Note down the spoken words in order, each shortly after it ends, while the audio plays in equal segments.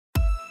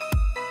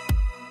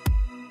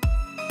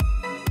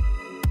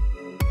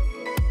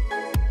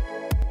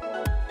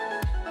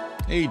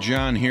Hey,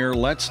 John here.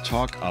 Let's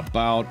talk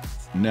about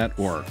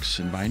networks.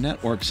 And by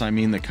networks, I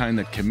mean the kind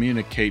that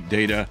communicate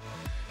data,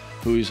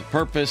 whose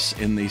purpose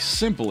in the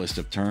simplest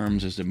of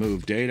terms is to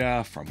move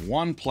data from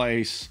one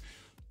place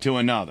to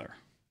another.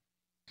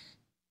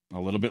 A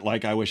little bit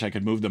like I wish I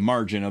could move the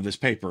margin of this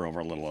paper over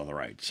a little on the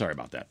right. Sorry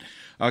about that.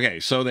 Okay,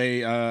 so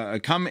they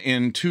come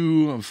in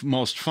two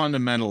most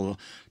fundamental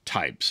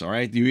types, all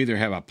right? You either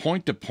have a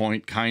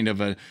point-to-point kind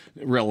of a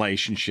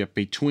relationship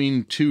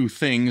between two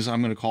things.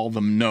 I'm going to call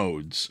them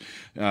nodes.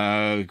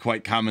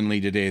 Quite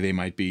commonly today, they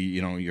might be,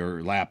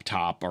 your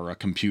laptop or a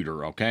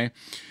computer, okay?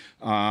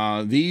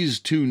 These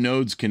two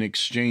nodes can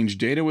exchange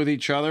data with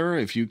each other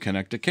if you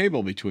connect a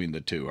cable between the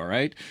two, all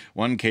right?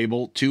 One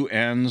cable, two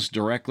ends,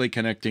 directly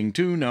connecting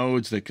two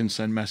nodes that can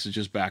send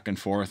messages back and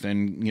forth,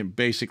 and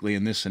basically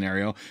in this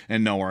scenario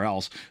and nowhere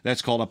else.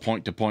 That's called a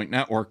point-to-point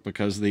network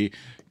because the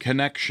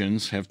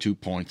connections have 2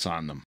 points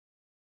on them.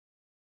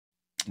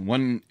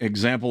 One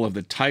example of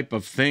the type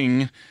of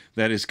thing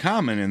that is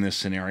common in this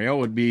scenario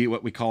would be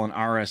what we call an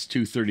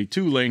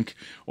RS-232 link,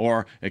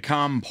 or a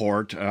COM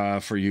port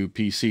for you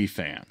PC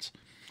fans.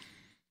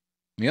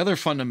 The other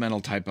fundamental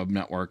type of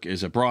network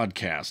is a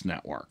broadcast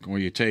network, where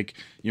you take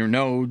your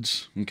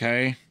nodes,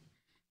 okay,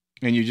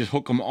 and you just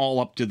hook them all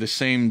up to the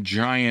same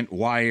giant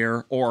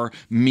wire or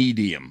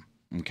medium,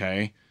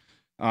 okay?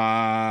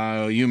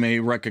 You may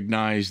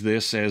recognize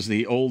this as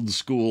the old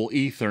school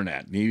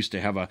Ethernet. You used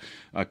to have a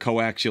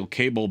coaxial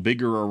cable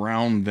bigger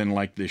around than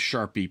like this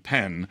Sharpie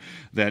pen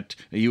that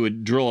you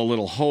would drill a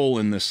little hole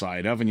in the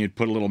side of, and you'd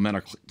put a little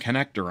metal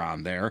connector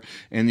on there,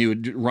 and you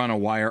would run a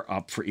wire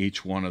up for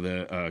each one of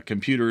the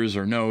computers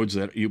or nodes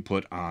that you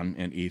put on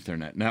an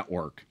Ethernet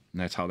network.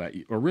 And that's how that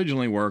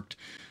originally worked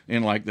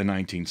in like the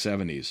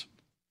 1970s.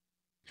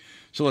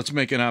 So let's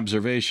make an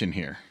observation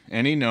here.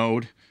 Any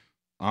node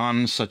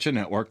on such a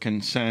network can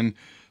send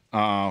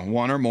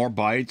one or more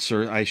bytes,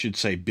 or I should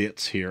say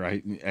bits here,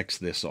 I X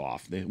this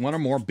off, one or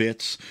more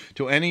bits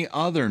to any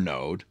other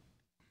node,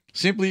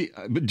 simply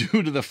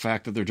due to the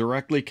fact that they're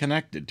directly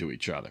connected to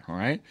each other, all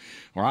right?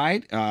 All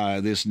right,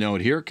 this node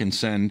here can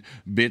send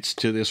bits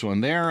to this one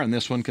there, and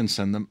this one can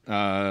send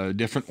them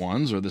different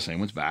ones, or the same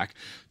ones back,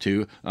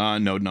 to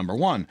node number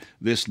one.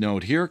 This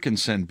node here can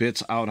send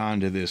bits out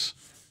onto this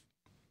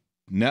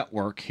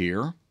network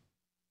here.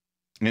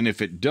 And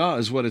if it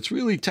does, what it's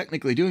really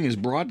technically doing is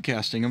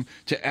broadcasting them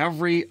to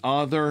every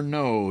other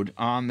node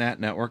on that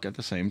network at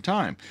the same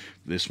time.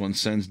 This one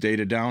sends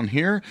data down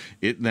here.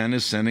 It then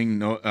is sending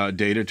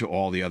data to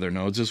all the other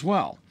nodes as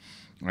well.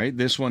 Right?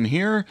 This one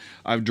here,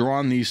 I've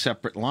drawn these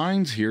separate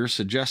lines here,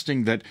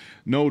 suggesting that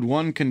node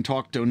 1 can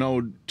talk to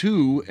node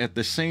 2 at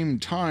the same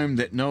time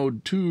that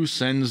node 2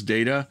 sends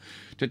data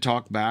to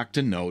talk back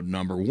to node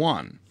number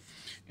 1.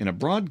 In a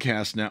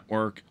broadcast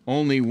network,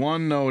 only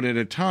one node at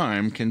a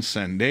time can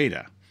send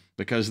data,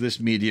 because this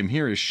medium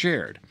here is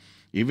shared.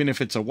 Even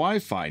if it's a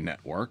Wi-Fi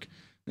network,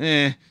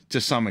 to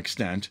some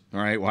extent,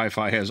 all right,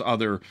 Wi-Fi has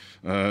other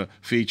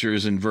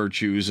features and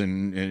virtues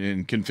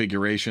and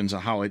configurations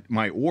of how it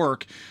might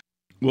work.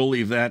 We'll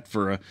leave that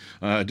for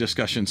a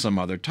discussion some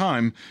other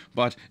time,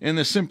 but in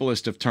the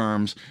simplest of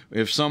terms,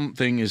 if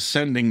something is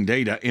sending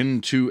data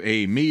into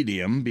a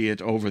medium, be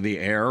it over the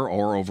air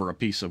or over a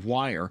piece of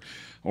wire,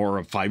 or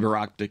a fiber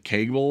optic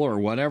cable, or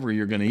whatever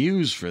you're going to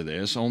use for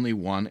this, only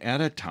one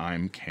at a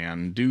time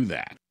can do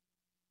that.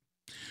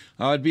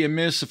 It'd be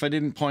amiss if I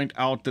didn't point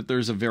out that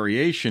there's a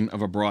variation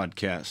of a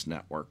broadcast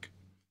network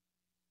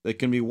that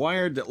can be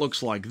wired that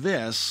looks like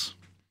this,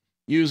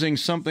 using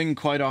something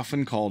quite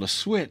often called a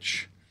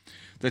switch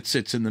that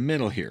sits in the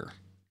middle here.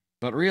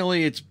 But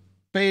really, it's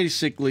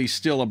basically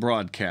still a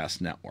broadcast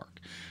network.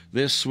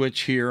 This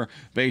switch here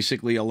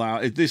basically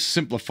this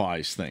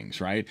simplifies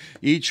things, right?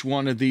 Each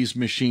one of these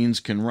machines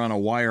can run a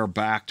wire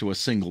back to a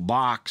single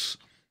box,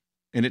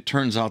 and it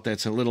turns out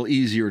that's a little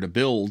easier to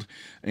build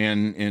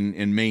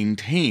and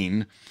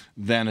maintain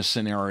than a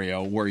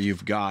scenario where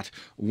you've got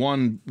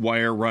one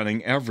wire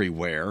running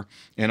everywhere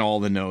and all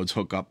the nodes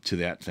hook up to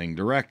that thing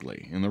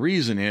directly. And the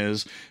reason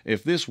is,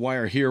 if this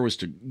wire here was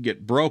to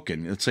get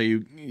broken, let's say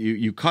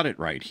you cut it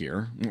right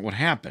here, what would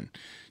happen?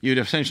 You'd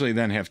essentially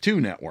then have two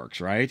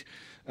networks, right?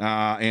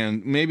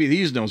 And maybe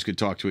these nodes could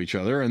talk to each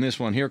other, and this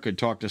one here could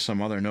talk to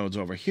some other nodes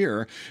over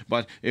here,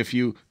 but if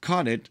you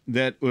cut it,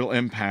 that will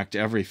impact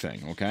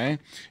everything, okay?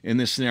 In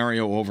this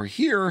scenario over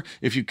here,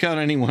 if you cut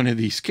any one of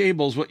these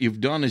cables, what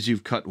you've done is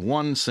you've cut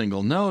one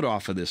single node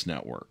off of this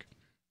network.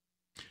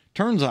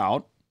 Turns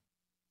out,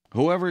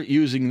 whoever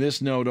using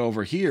this node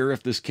over here,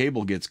 if this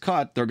cable gets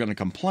cut, they're going to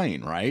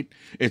complain, right?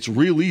 It's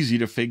real easy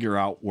to figure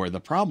out where the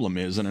problem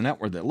is in a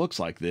network that looks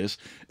like this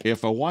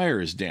if a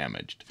wire is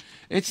damaged.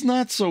 It's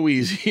not so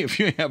easy if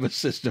you have a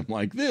system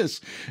like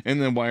this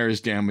and the wire is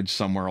damaged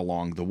somewhere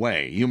along the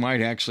way. You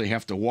might actually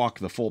have to walk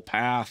the full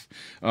path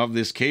of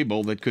this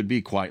cable that could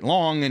be quite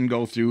long and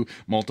go through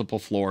multiple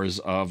floors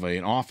of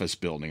an office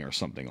building or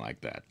something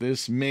like that.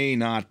 This may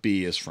not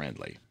be as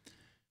friendly.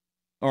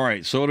 All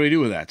right, so what do we do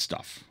with that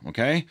stuff,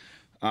 okay?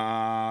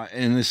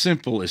 In the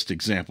simplest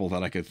example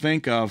that I could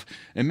think of,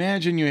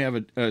 imagine you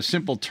have a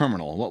simple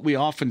terminal, what we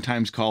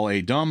oftentimes call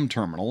a dumb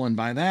terminal, and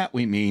by that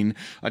we mean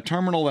a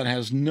terminal that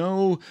has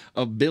no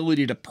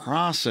ability to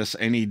process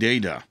any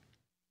data.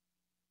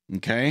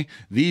 Okay?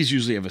 These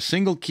usually have a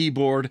single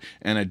keyboard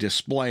and a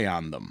display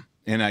on them.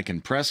 And I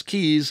can press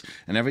keys,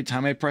 and every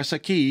time I press a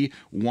key,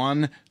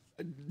 one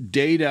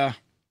data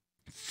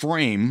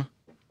frame,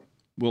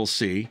 we'll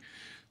see,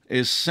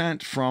 is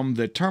sent from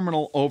the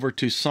terminal over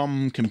to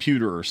some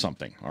computer or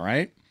something, all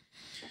right?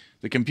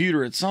 The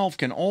computer itself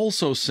can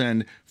also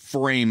send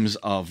frames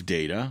of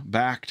data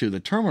back to the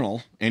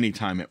terminal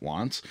anytime it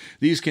wants.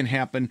 These can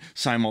happen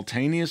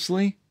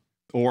simultaneously,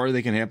 or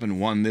they can happen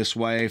one this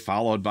way,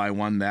 followed by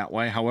one that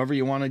way, however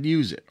you want to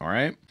use it, all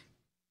right?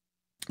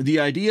 The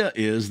idea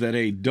is that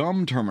a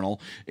dumb terminal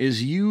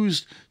is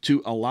used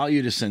to allow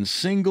you to send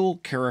single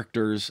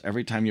characters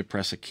every time you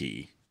press a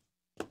key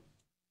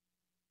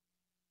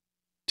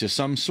to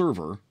some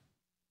server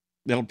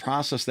that'll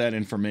process that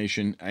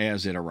information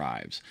as it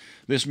arrives.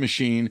 This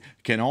machine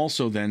can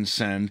also then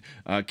send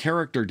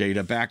character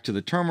data back to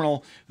the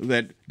terminal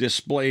that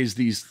displays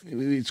these.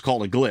 It's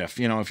called a glyph.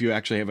 You know, if you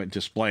actually have a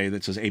display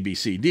that says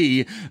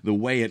ABCD, the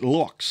way it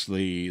looks,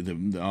 the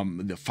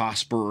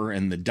phosphor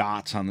and the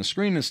dots on the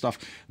screen and stuff,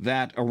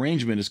 that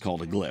arrangement is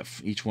called a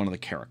glyph, each one of the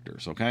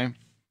characters, okay?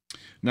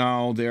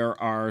 Now,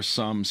 there are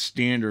some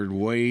standard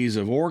ways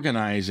of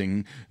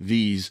organizing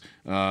these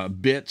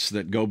bits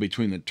that go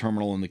between the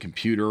terminal and the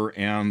computer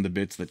and the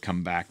bits that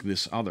come back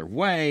this other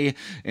way.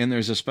 And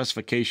there's a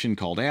specification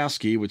called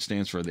ASCII, which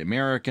stands for the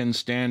American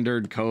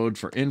Standard Code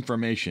for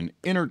Information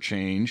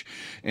Interchange,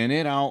 and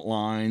it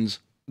outlines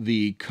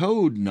the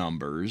code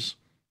numbers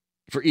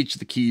for each of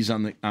the keys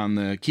on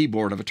the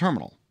keyboard of a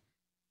terminal,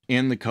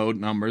 and the code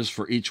numbers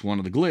for each one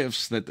of the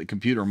glyphs that the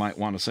computer might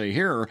want to say,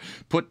 here,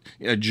 put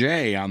a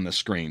J on the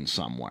screen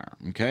somewhere.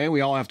 Okay,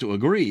 we all have to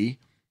agree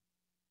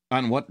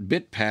on what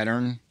bit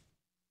pattern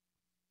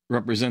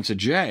represents a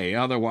J.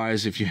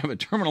 Otherwise, if you have a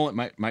terminal,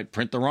 it might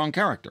print the wrong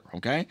character,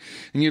 okay?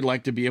 And you'd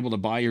like to be able to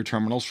buy your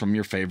terminals from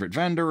your favorite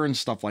vendor and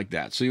stuff like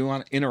that. So you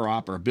want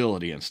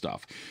interoperability and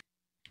stuff.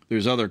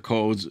 There's other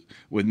codes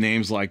with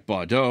names like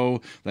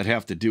Baudot that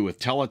have to do with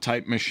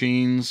teletype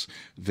machines.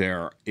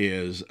 There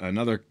is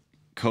another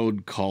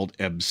code called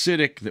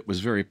EBCDIC that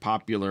was very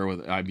popular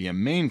with IBM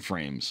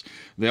mainframes.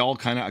 They all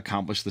kind of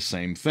accomplish the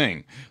same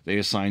thing. They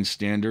assign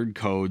standard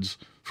codes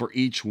for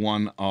each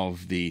one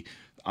of the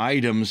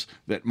items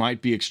that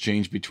might be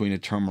exchanged between a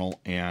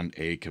terminal and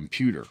a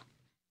computer.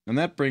 And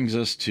that brings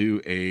us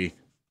to a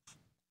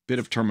bit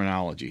of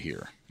terminology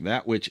here,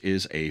 that which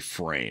is a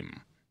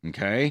frame.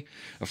 Okay?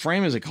 A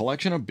frame is a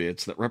collection of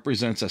bits that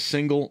represents a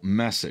single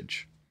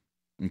message.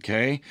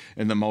 Okay?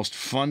 And the most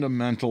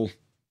fundamental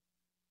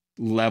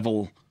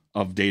level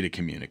of data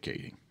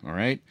communicating, all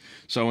right?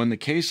 So in the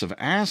case of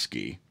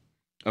ASCII,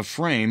 a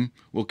frame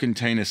will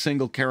contain a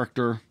single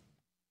character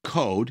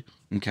code,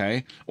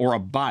 okay, or a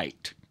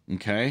byte,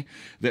 okay,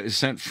 that is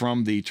sent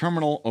from the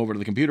terminal over to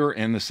the computer,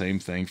 and the same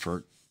thing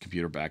for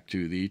computer back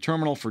to the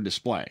terminal for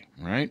display,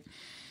 right?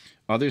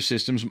 Other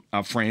systems,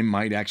 a frame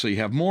might actually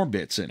have more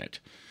bits in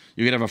it.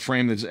 You could have a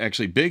frame that's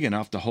actually big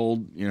enough to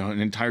hold, you know, an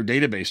entire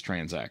database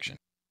transaction.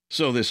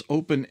 So this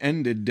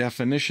open-ended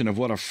definition of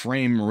what a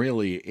frame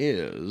really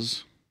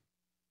is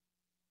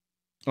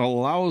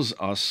allows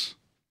us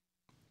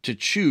to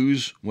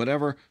choose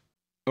whatever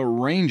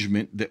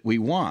arrangement that we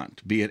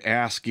want, be it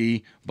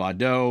ASCII,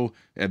 Baudot,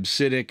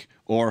 EBCDIC,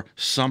 or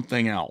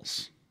something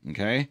else,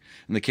 okay?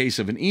 In the case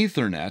of an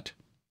Ethernet,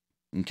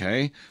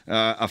 okay,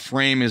 a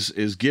frame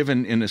is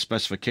given in a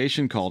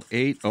specification called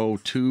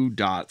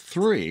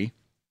 802.3,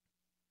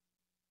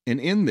 and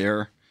in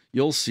there,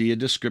 you'll see a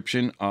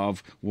description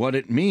of what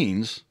it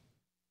means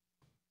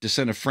to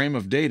send a frame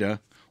of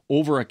data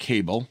over a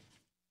cable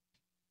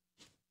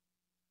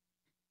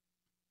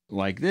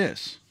like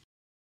this.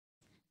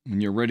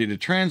 When you're ready to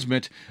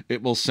transmit,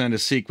 it will send a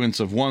sequence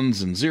of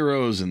ones and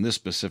zeros in this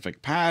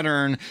specific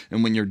pattern,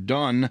 and when you're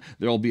done,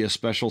 there'll be a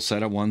special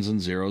set of ones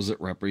and zeros that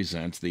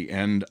represents the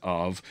end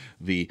of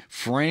the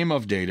frame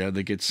of data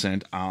that gets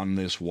sent on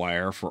this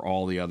wire for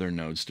all the other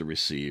nodes to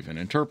receive and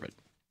interpret.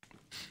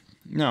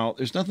 Now,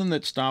 there's nothing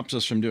that stops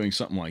us from doing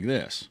something like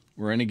this,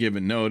 where any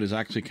given node is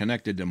actually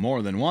connected to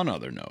more than one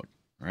other node,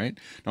 right?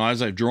 Now,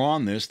 as I've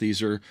drawn this,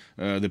 these are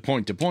the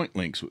point-to-point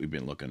links that we've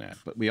been looking at.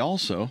 But we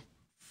also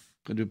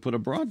could put a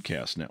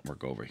broadcast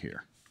network over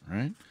here,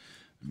 right?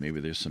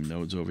 Maybe there's some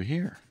nodes over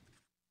here.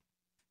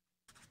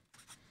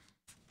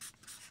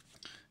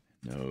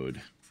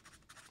 Node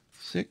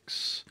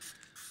 6,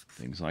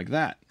 things like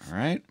that, all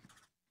right?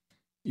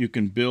 You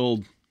can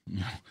build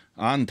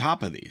on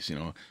top of these,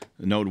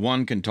 node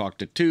 1 can talk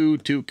to 2,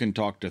 2 can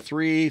talk to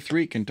 3,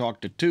 3 can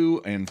talk to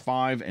 2, and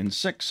 5 and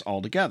 6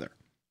 all together.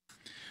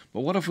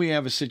 But what if we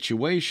have a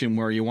situation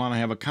where you want to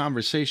have a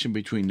conversation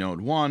between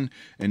node 1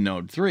 and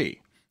node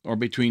 3, or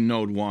between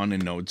node 1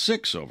 and node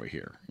 6 over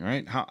here,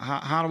 right?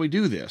 How do we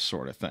do this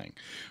sort of thing?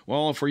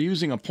 Well, if we're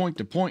using a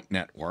point-to-point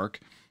network,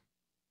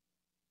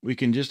 we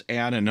can just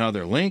add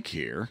another link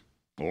here,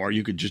 Or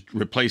you could just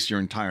replace your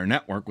entire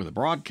network with a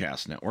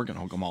broadcast network and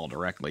hook them all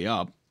directly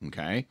up,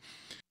 okay?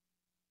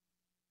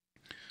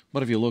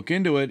 But if you look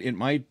into it, it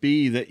might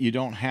be that you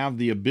don't have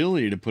the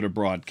ability to put a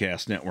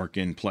broadcast network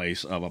in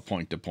place of a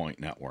point-to-point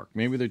network.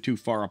 Maybe they're too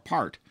far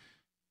apart,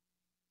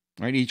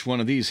 right? Each one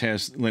of these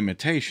has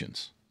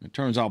limitations. It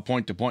turns out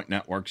point-to-point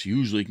networks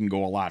usually can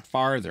go a lot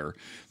farther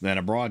than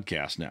a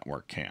broadcast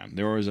network can.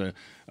 There was a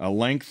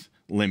length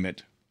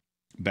limit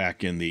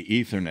back in the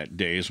Ethernet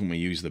days when we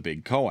used the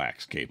big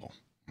coax cable,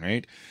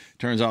 right?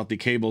 Turns out the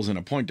cables in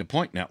a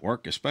point-to-point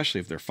network, especially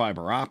if they're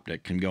fiber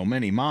optic, can go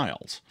many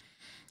miles.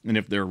 And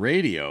if they're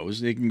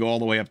radios, they can go all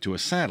the way up to a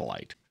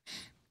satellite.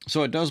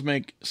 So it does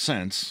make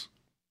sense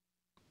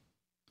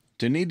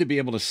to need to be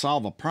able to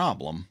solve a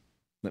problem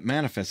that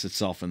manifests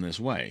itself in this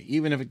way,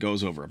 even if it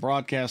goes over a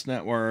broadcast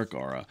network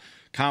or a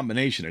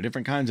combination of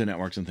different kinds of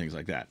networks and things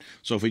like that.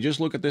 So if we just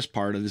look at this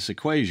part of this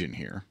equation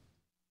here,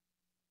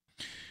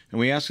 and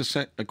we ask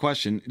a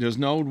question, does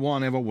node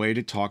 1 have a way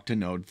to talk to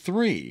node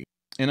 3?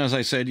 And as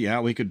I said, yeah,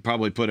 we could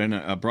probably put in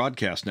a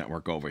broadcast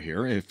network over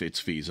here if it's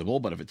feasible,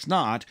 but if it's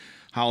not,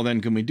 how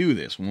then can we do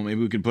this? Well,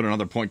 maybe we could put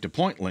another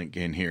point-to-point link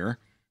in here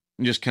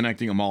and just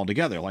connecting them all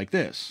together like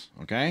this,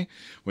 okay?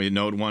 Where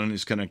node 1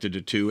 is connected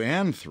to 2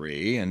 and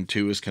 3, and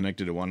 2 is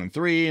connected to 1 and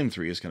 3, and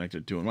 3 is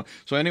connected to 2 and 1.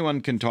 So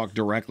anyone can talk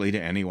directly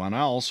to anyone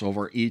else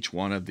over each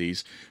one of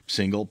these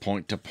single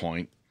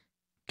point-to-point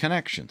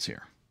connections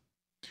here.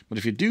 But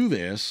if you do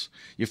this,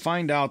 you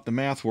find out the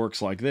math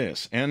works like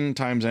this. N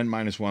times n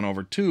minus 1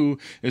 over 2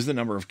 is the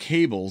number of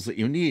cables that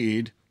you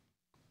need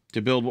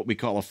to build what we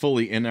call a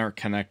fully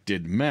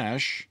interconnected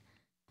mesh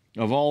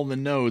of all the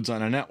nodes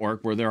on a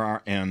network where there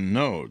are n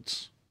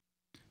nodes.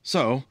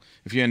 So,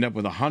 if you end up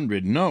with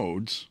 100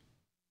 nodes,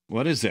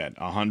 what is that?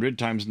 100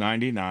 times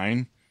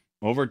 99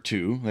 over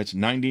 2, that's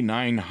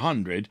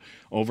 9,900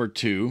 over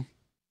 2,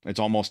 that's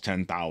almost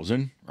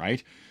 10,000,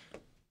 right?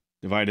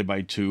 Divided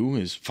by 2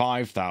 is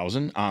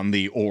 5,000, on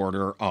the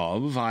order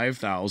of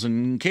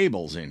 5,000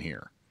 cables in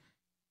here.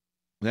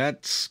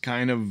 That's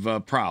kind of a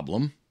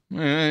problem.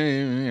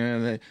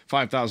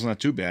 5,000 not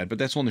too bad, but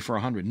that's only for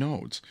 100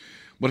 nodes.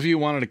 What if you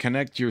wanted to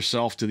connect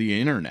yourself to the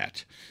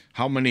internet?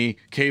 How many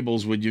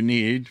cables would you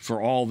need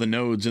for all the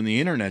nodes in the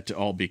internet to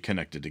all be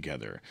connected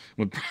together?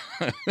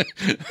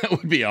 That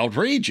would be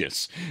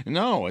outrageous.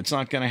 No, it's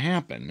not going to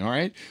happen, all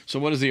right? So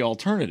what is the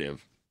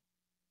alternative?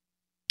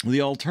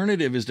 The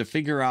alternative is to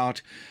figure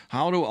out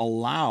how to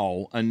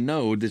allow a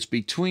node that's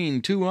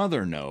between two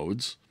other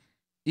nodes,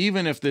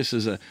 even if this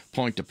is a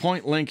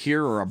point-to-point link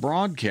here or a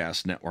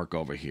broadcast network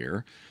over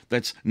here,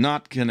 that's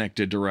not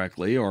connected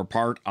directly or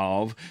part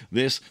of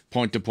this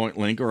point-to-point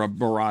link or a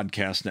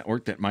broadcast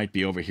network that might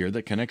be over here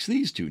that connects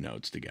these two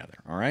nodes together,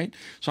 all right?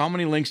 So how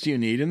many links do you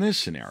need in this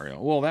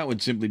scenario? Well, that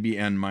would simply be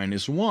n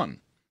minus 1.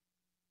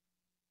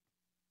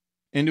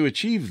 And to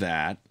achieve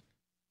that,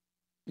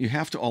 you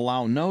have to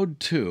allow node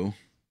 2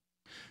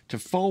 to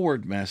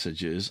forward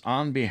messages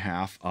on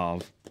behalf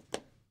of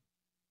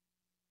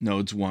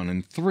nodes 1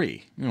 and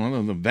 3. You know, one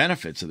of the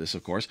benefits of this,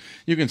 of course,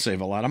 you can save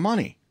a lot of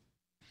money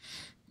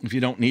if you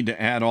don't need to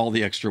add all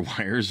the extra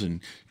wires and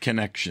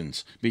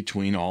connections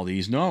between all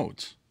these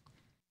nodes.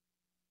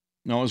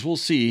 Now, as we'll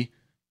see,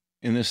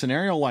 in a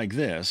scenario like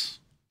this,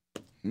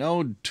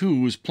 node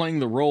 2 is playing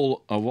the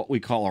role of what we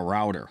call a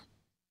router,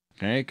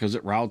 okay, because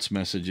it routes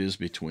messages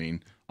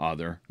between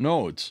other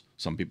nodes.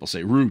 Some people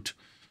say route.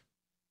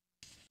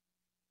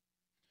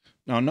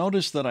 Now,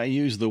 notice that I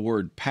use the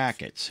word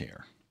packets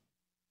here.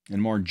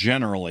 And more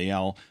generally,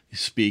 I'll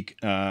speak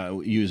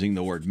using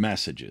the word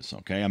messages,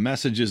 okay? A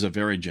message is a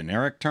very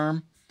generic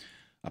term.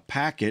 A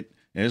packet,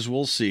 as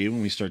we'll see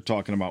when we start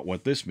talking about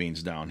what this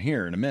means down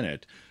here in a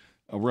minute,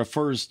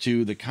 refers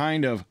to the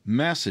kind of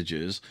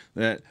messages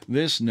that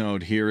this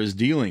node here is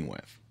dealing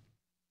with.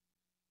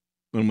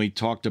 When we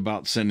talked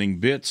about sending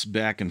bits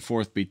back and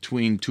forth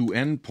between two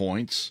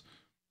endpoints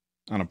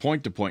on a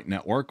point-to-point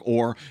network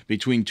or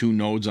between two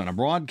nodes on a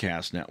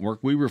broadcast network,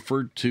 we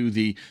referred to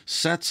the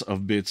sets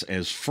of bits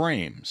as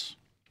frames.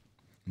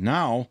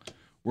 Now,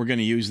 we're going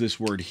to use this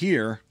word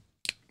here,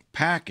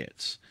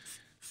 packets.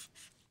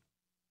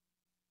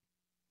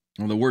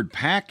 Well, the word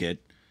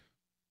packet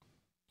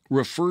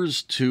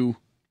refers to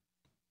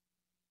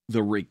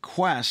the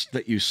request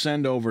that you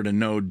send over to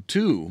node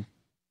 2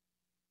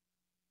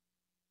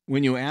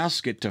 when you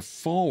ask it to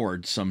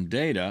forward some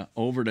data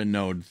over to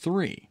node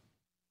 3.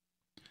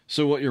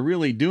 So what you're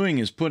really doing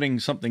is putting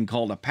something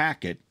called a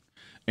packet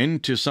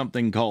into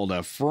something called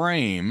a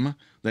frame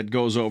that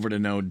goes over to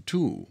node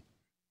 2.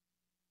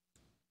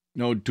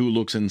 Node 2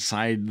 looks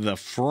inside the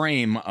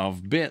frame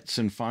of bits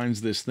and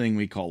finds this thing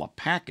we call a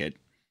packet,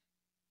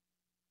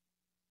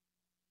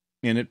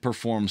 and it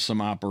performs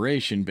some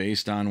operation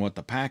based on what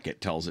the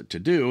packet tells it to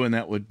do, and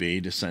that would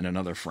be to send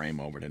another frame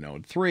over to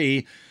node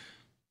 3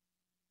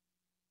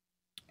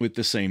 with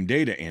the same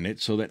data in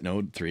it so that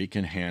node 3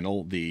 can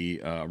handle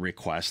the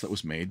request that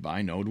was made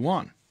by node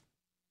 1.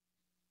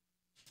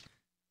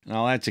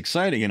 Now that's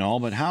exciting and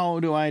all, but how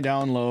do I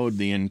download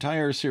the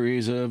entire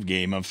series of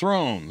Game of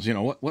Thrones? You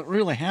know, what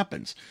really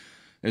happens?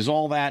 is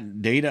all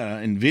that data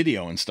and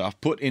video and stuff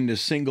put into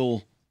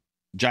single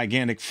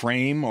gigantic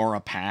frame or a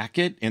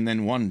packet, and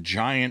then one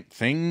giant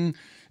thing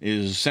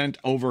is sent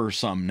over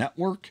some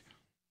network?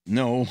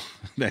 No,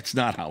 that's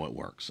not how it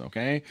works,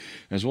 okay?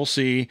 As we'll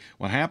see,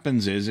 what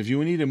happens is if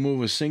you need to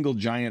move a single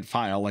giant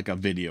file, like a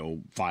video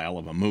file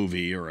of a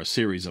movie or a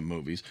series of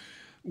movies,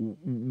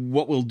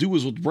 what we'll do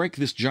is we'll break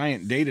this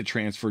giant data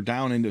transfer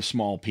down into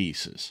small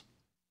pieces.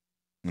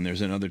 And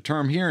there's another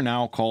term here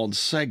now called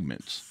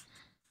segments.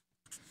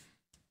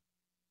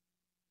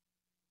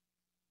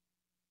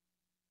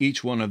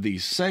 Each one of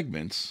these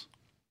segments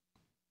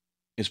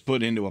is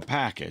put into a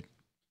packet,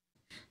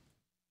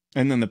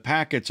 and then the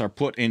packets are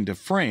put into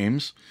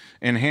frames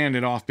and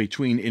handed off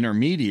between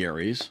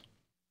intermediaries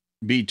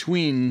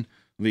between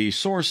the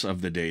source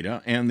of the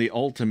data and the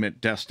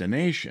ultimate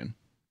destination,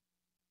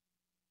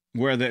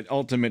 where that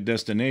ultimate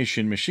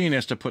destination machine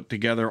has to put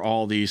together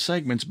all these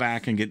segments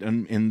back and get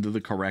them into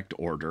the correct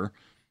order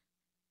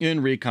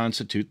and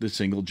reconstitute the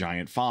single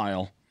giant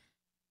file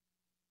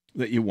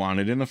that you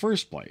wanted in the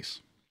first place.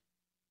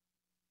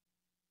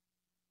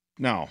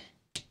 Now,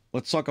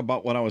 let's talk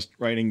about what I was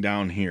writing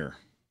down here.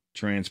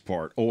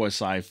 Transport,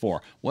 OSI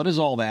 4. What is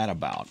all that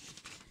about?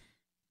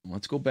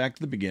 Let's go back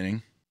to the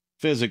beginning.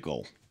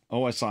 Physical,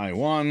 OSI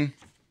 1,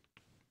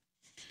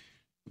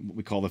 what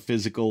we call the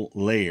physical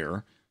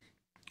layer,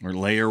 or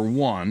layer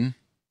 1,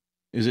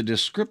 is a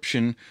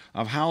description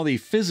of how the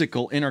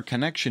physical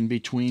interconnection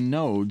between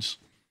nodes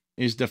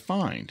is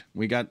defined.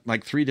 We got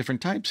like 3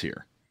 different types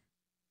here.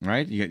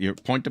 Right? You get your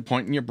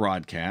point-to-point and your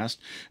broadcast,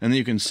 and then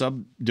you can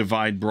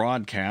subdivide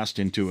broadcast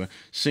into a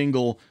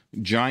single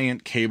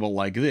giant cable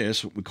like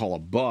this, what we call a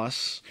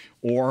bus,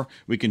 or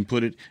we can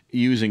put it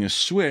using a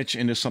switch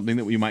into something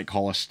that we might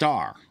call a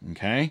star,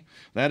 okay?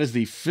 That is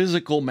the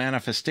physical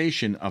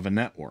manifestation of a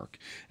network,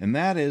 and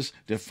that is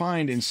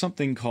defined in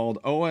something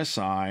called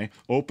OSI,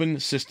 Open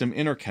System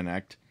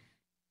Interconnect,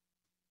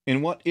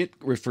 in what it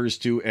refers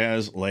to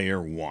as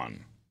Layer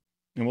 1.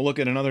 And we'll look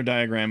at another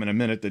diagram in a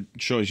minute that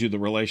shows you the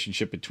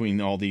relationship between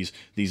all these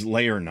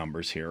layer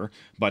numbers here.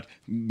 But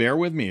bear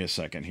with me a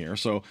second here.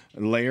 So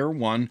layer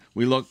 1,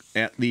 we look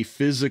at the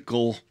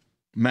physical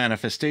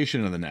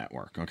manifestation of the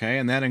network, okay?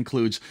 And that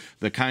includes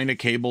the kind of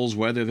cables,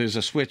 whether there's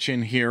a switch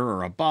in here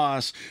or a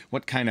bus,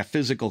 what kind of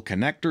physical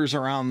connectors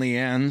are on the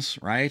ends,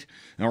 right?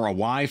 Or a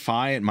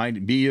Wi-Fi, it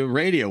might be a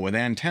radio with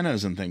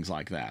antennas and things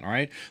like that, all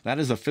right? That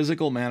is the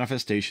physical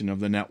manifestation of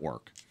the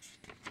network.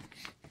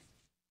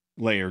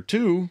 Layer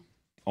 2,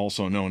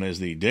 also known as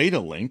the data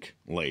link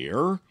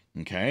layer,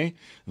 okay?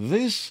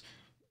 This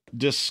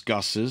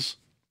discusses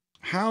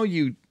how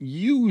you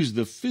use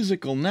the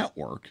physical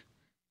network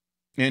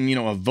and,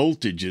 of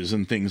voltages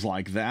and things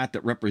like that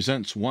that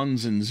represents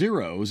ones and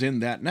zeros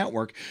in that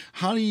network.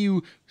 How do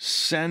you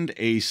send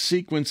a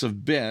sequence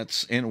of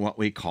bits in what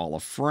we call a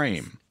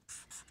frame?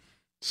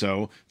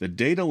 So the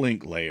data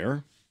link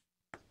layer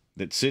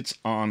that sits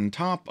on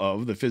top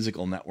of the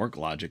physical network,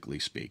 logically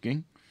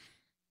speaking,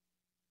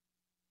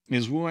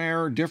 is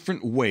where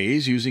different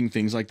ways, using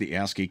things like the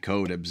ASCII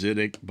code,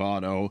 EBCDIC,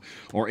 BAUDO,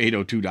 or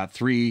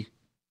 802.3,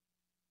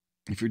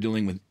 if you're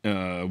dealing with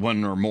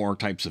one or more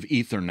types of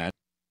Ethernet,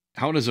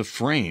 how does a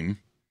frame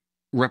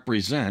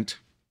represent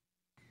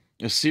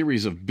a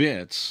series of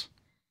bits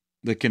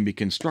that can be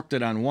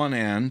constructed on one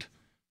end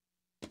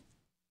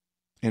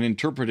and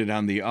interpreted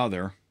on the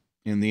other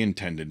in the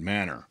intended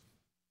manner?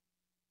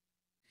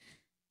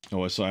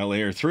 OSI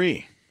layer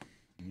 3,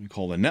 we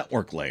call the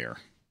network layer.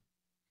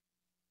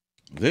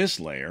 This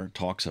layer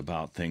talks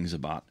about things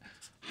about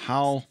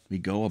how we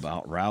go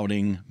about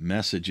routing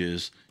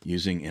messages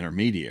using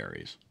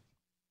intermediaries.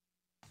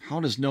 How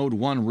does node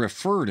 1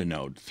 refer to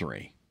node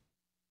 3?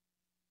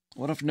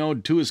 What if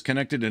node 2 is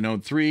connected to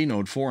node 3,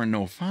 node 4, and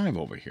node 5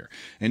 over here,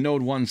 and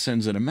node 1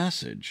 sends it a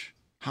message?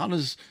 How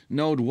does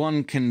node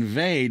 1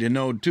 convey to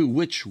node 2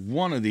 which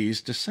one of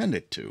these to send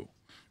it to?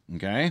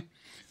 Okay?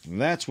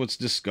 That's what's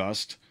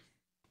discussed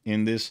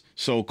in this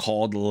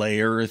so-called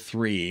layer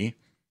 3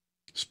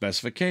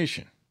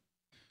 specification.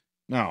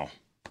 Now,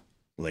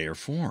 layer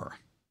 4.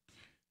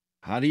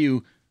 How do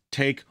you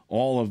take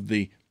all of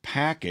the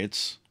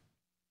packets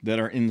that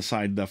are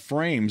inside the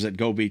frames that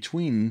go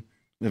between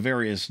the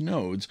various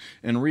nodes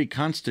and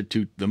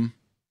reconstitute them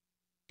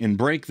and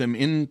break them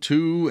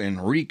into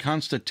and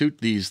reconstitute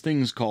these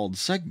things called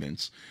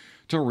segments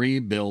to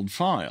rebuild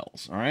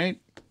files? All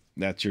right?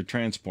 That's your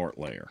transport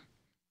layer.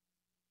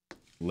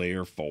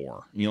 Layer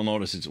 4. You'll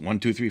notice it's 1,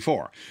 2, 3,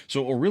 4.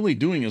 So what we're really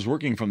doing is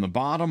working from the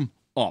bottom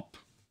up.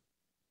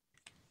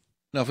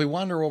 Now, if we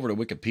wander over to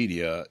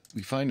Wikipedia,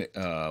 we find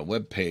a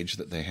web page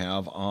that they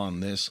have on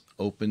this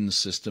Open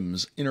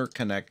Systems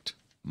Interconnect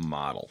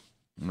model.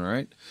 All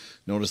right?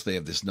 Notice they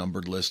have this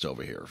numbered list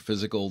over here.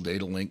 Physical,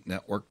 data link,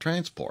 network,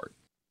 transport.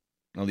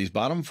 Now, these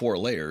bottom 4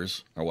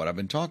 layers are what I've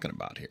been talking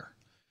about here.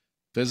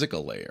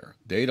 Physical layer,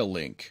 data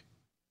link,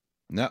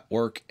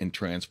 network, and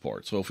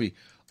transport. So if we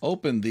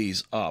open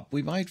these up,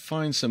 we might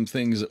find some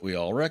things that we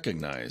all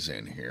recognize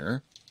in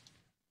here.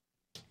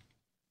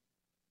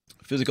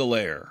 Physical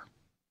layer,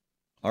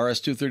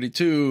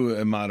 RS-232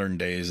 in modern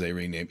days, they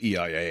renamed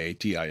EIA,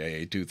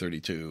 TIA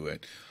 232.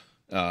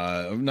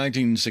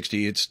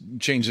 1960, it's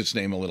changed its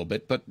name a little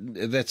bit, but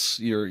that's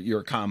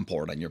your COM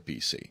port on your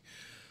PC.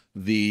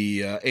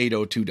 The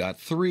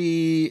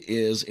 802.3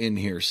 is in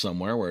here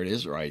somewhere, where it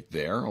is right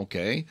there,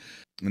 okay?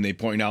 And they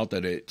point out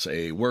that it's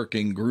a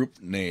working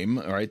group name,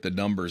 all right? The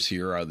numbers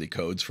here are the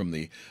codes from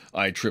the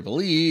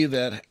IEEE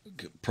that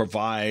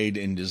provide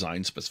in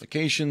design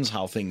specifications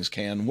how things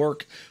can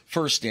work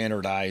for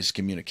standardized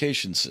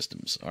communication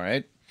systems, all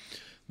right?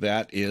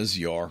 That is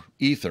your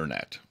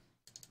Ethernet.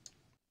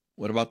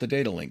 What about the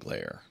data link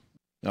layer?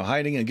 Now,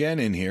 hiding again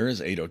in here is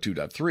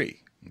 802.3,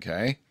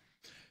 okay?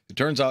 It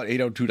turns out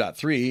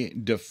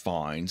 802.3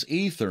 defines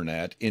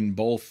Ethernet in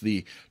both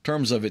the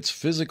terms of its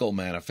physical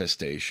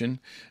manifestation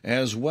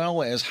as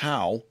well as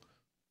how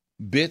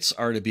bits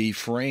are to be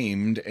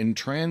framed and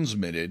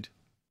transmitted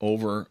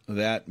over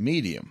that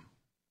medium.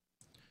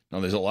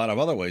 Now, there's a lot of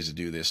other ways to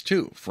do this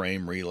too.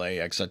 Frame relay,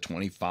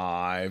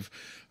 EXA25,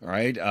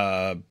 right?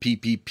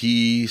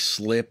 PPP,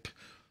 SLIP,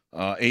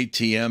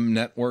 ATM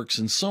networks,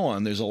 and so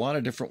on. There's a lot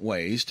of different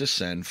ways to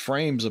send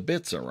frames of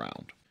bits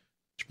around.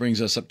 Which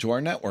brings us up to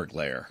our network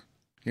layer.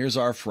 Here's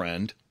our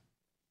friend,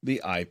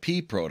 the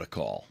IP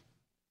protocol.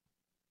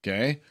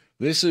 Okay,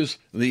 this is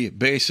the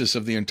basis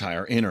of the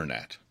entire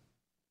internet.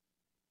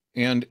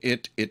 And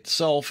it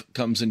itself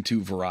comes in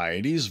two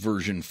varieties,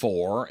 version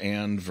 4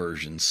 and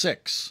version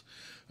 6.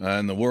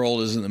 And the world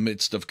is in the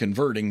midst of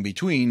converting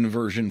between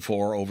version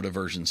 4 over to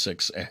version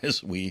 6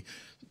 as we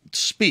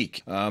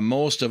speak.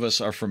 Most of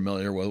us are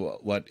familiar with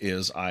what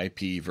is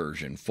IP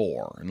version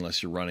 4.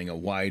 Unless you're running a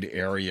wide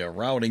area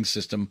routing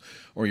system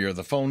or you're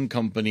the phone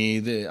company,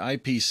 the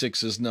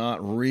IP6 is not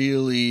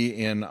really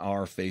in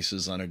our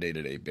faces on a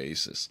day-to-day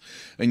basis.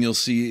 And you'll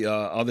see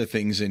other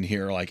things in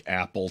here like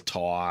Apple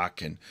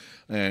Talk and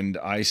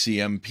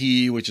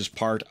ICMP, which is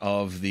part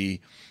of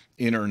the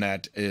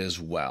internet as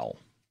well.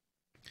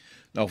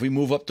 Now, if we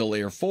move up to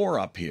layer 4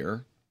 up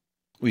here,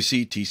 we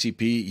see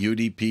TCP,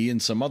 UDP, and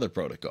some other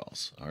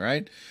protocols, all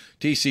right?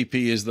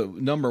 TCP is the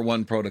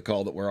 #1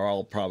 protocol that we're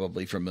all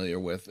probably familiar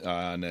with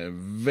on a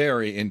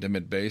very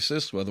intimate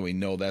basis, whether we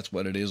know that's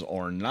what it is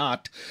or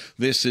not.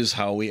 This is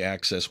how we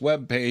access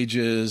web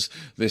pages.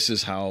 This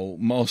is how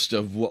most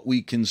of what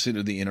we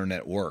consider the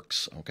internet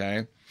works,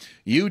 okay?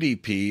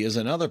 UDP is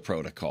another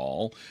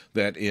protocol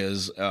that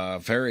is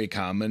very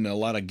common. A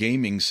lot of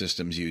gaming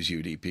systems use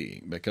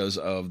UDP because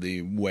of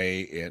the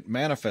way it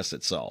manifests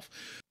itself.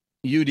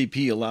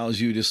 UDP allows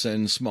you to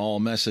send small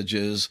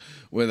messages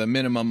with a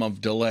minimum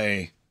of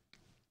delay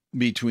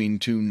between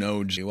two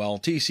nodes, while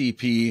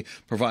TCP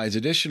provides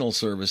additional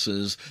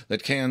services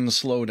that can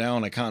slow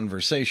down a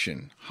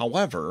conversation.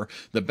 However,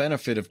 the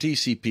benefit of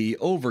TCP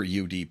over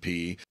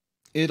UDP,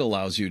 it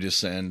allows you to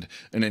send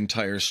an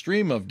entire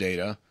stream of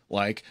data,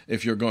 like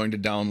if you're going to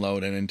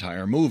download an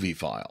entire movie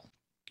file.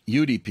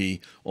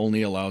 UDP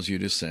only allows you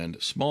to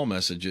send small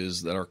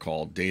messages that are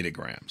called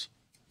datagrams.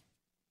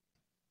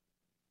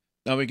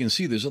 Now we can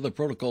see there's other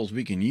protocols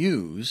we can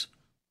use,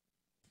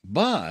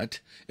 but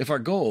if our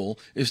goal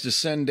is to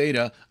send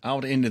data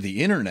out into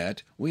the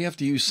internet, we have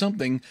to use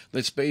something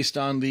that's based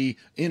on the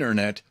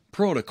internet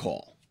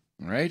protocol,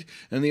 right?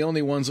 And the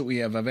only ones that we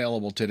have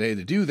available today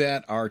to do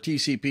that are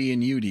TCP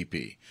and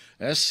UDP.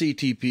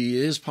 SCTP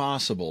is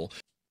possible,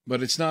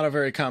 but it's not a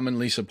very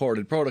commonly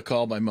supported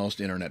protocol by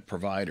most internet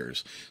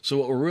providers. So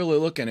what we're really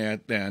looking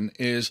at then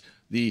is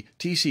the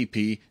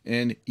TCP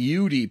and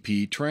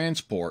UDP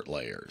transport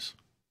layers.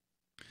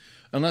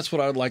 And that's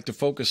what I would like to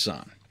focus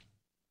on.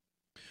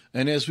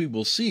 And as we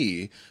will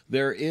see,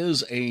 there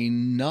is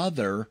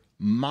another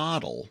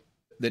model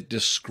that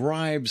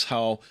describes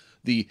how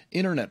the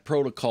internet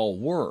protocol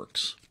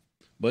works,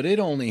 but it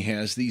only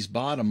has these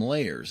bottom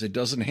layers. It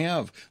doesn't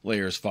have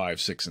layers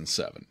 5, 6, and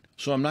 7.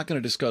 So I'm not going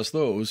to discuss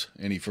those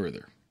any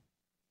further.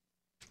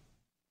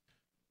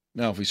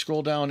 Now, if we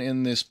scroll down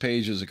in this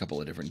page, there's a couple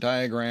of different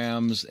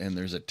diagrams, and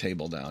there's a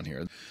table down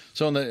here.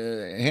 So in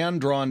the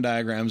hand-drawn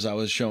diagrams I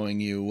was showing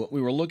you, what we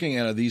were looking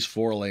at are these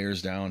 4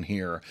 layers down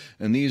here,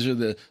 and these are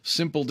the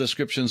simple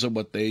descriptions of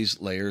what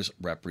these layers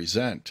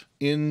represent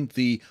in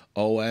the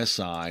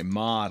OSI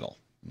model,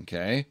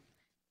 okay?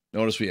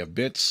 Notice we have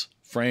bits,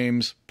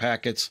 frames,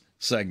 packets,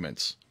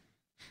 segments.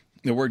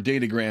 The word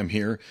datagram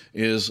here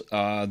is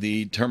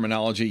the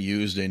terminology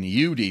used in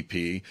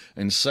UDP,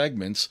 and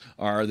segments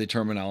are the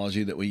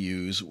terminology that we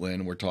use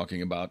when we're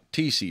talking about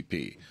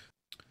TCP.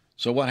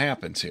 So what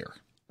happens here?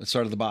 Let's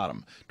start at the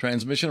bottom.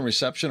 Transmission and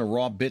reception of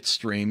raw bit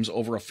streams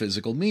over a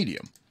physical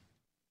medium.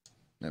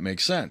 That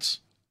makes sense.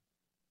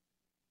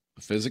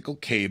 A physical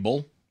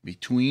cable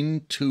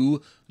between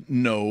two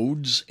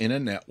nodes in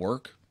a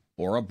network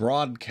or a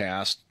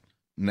broadcast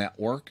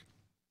network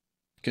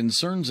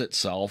concerns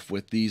itself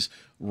with these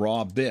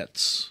raw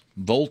bits,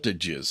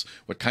 voltages,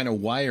 what kind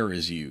of wire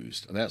is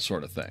used, that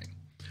sort of thing.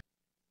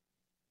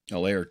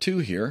 Now, layer 2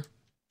 here,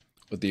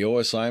 what the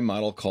OSI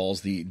model calls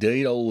the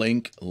data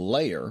link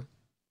layer,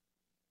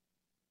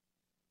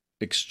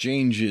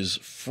 exchanges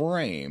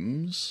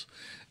frames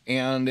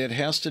and it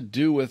has to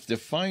do with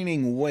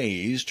defining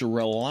ways to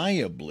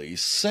reliably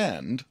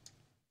send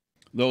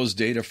those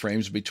data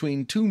frames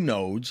between two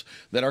nodes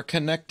that are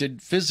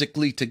connected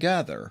physically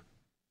together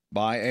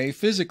by a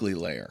physically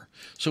layer.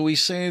 So we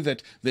say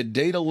that the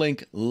data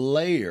link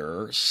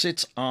layer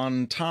sits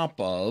on top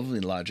of,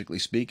 logically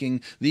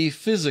speaking, the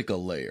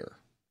physical layer.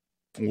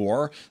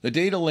 Or the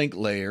data link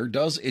layer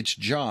does its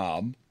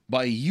job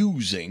by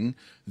using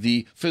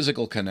the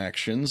physical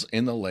connections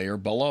in the layer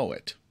below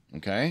it.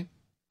 Okay?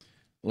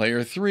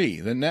 Layer 3,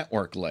 the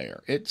network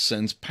layer. It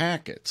sends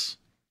packets.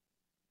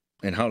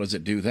 And how does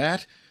it do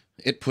that?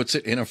 It puts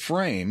it in a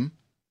frame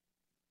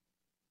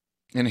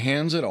and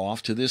hands it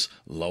off to this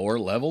lower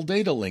level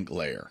data link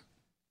layer,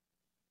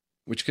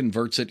 which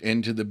converts it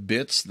into the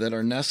bits that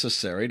are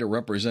necessary to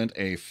represent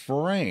a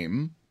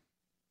frame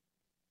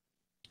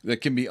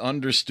that can be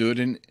understood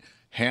and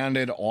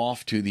handed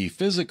off to the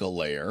physical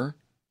layer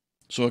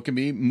so it can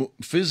be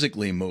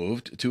physically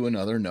moved to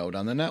another node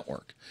on the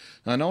network.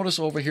 Now notice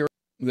over here,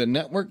 the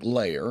network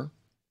layer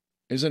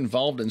is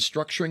involved in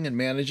structuring and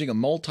managing a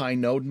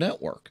multi-node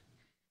network,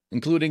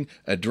 including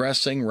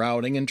addressing,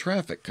 routing, and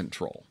traffic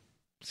control.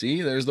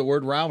 See, there's the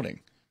word routing.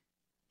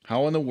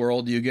 How in the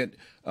world do you get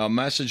a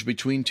message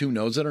between two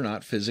nodes that are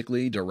not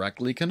physically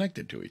directly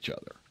connected to each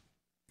other?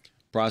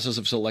 Process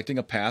of selecting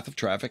a path of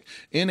traffic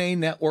in a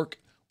network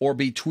or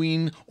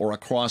between or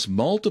across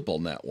multiple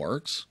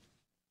networks.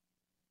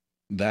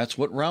 That's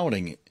what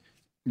routing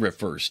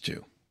refers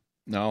to.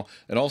 Now,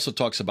 it also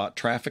talks about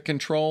traffic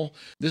control.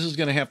 This is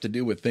going to have to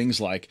do with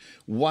things like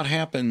what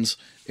happens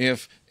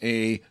if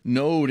a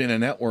node in a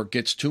network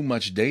gets too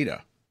much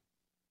data.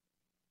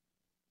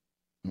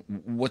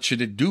 What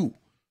should it do?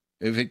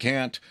 If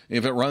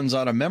it runs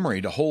out of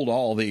memory to hold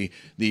all the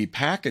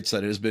packets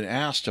that it has been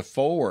asked to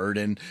forward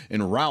and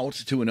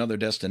route to another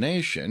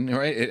destination,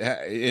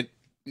 right?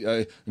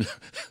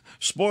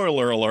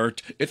 Spoiler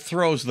alert, it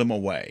throws them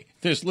away.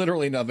 There's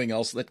literally nothing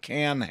else that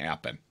can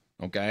happen,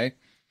 okay?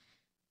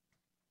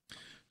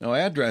 Now,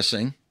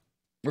 addressing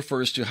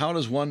refers to how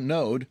does one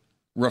node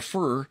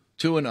refer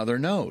to another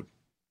node?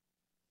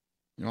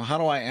 How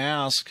do I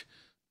ask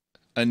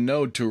a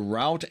node to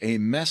route a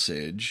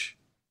message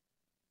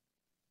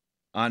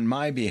on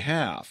my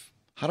behalf?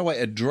 How do I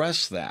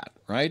address that,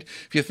 right?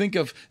 If you think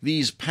of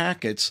these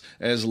packets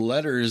as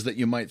letters that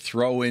you might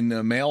throw in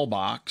a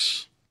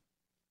mailbox,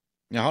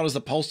 now how does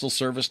the Postal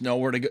Service know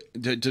where to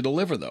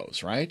deliver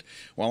those, right?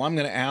 Well, I'm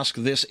going to ask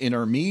this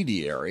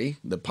intermediary,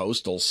 the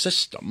postal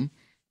system,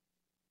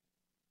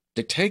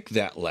 to take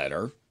that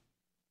letter.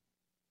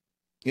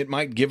 It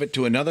might give it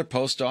to another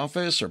post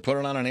office or put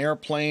it on an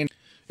airplane.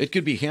 It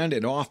could be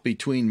handed off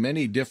between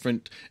many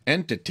different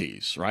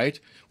entities, right?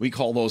 We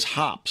call those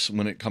hops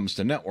when it comes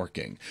to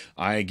networking.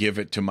 I give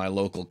it to my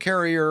local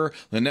carrier.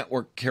 The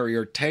network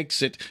carrier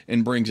takes it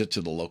and brings it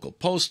to the local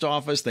post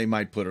office. They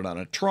might put it on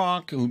a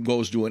truck who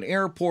goes to an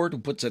airport, who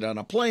puts it on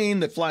a plane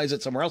that flies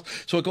it somewhere else.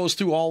 So it goes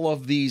through all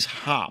of these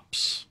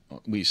hops,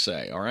 we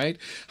say, all right?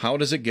 How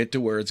does it get to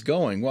where it's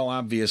going? Well,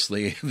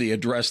 obviously, the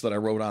address that I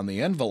wrote on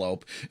the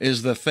envelope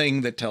is the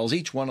thing that tells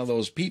each one of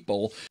those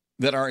people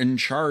that are in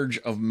charge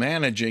of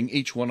managing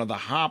each one of the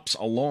hops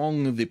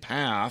along the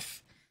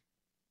path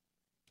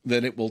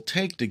that it will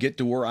take to get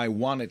to where I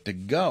want it to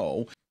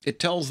go. It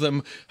tells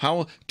them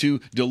how to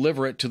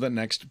deliver it to the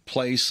next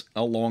place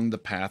along the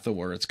path of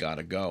where it's got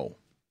to go.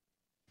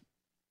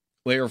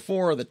 Layer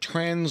 4, the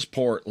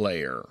transport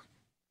layer.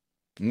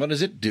 And what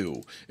does it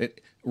do? It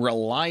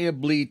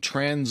reliably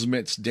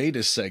transmits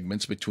data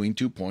segments between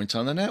 2 points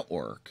on the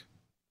network.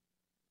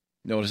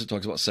 Notice it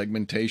talks about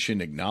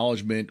segmentation,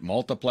 acknowledgement,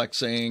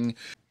 multiplexing.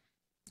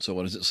 So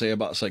what does it say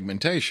about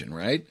segmentation,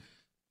 right?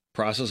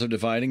 Process of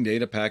dividing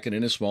data packet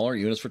into smaller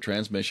units for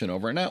transmission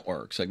over a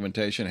network.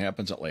 Segmentation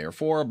happens at layer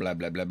 4, blah,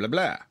 blah, blah, blah,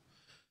 blah.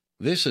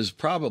 This is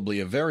probably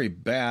a very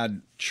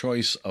bad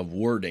choice of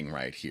wording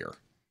right here.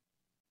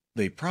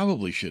 They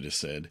probably should have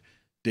said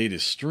data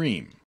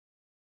stream,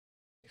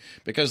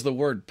 because the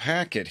word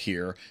packet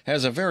here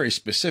has a very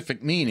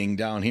specific meaning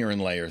down here in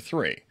layer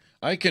 3.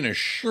 I can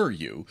assure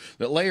you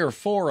that layer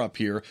 4 up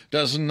here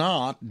does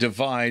not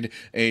divide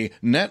a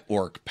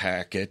network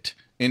packet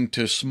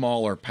into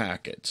smaller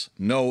packets.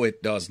 No,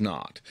 it does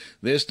not.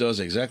 This does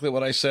exactly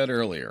what I said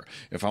earlier.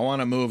 If I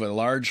want to move a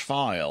large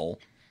file,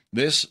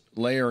 this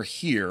layer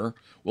here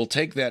will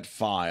take that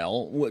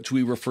file, which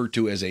we refer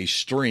to as a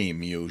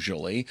stream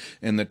usually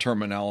in the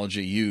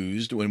terminology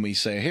used when we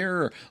say,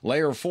 here,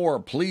 layer 4,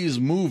 please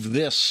move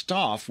this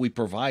stuff. We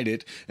provide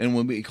it in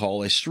what we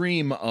call a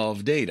stream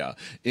of data.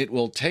 It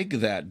will take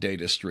that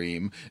data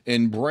stream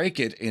and break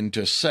it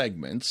into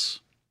segments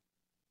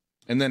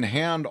and then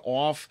hand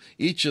off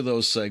each of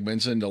those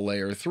segments into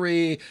layer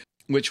 3,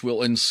 which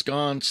will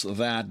ensconce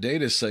that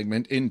data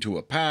segment into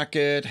a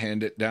packet,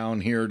 hand it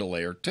down here to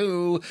layer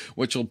 2,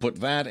 which will put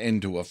that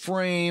into a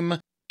frame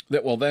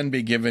that will then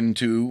be given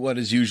to what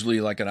is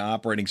usually like an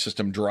operating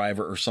system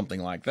driver or something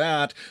like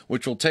that,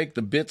 which will take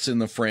the bits in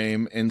the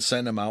frame and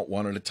send them out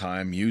one at a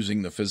time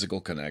using the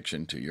physical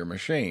connection to your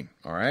machine,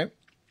 all right?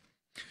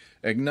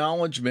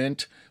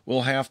 Acknowledgement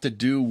will have to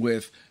do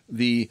with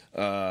the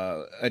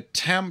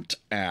attempt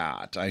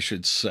at, I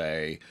should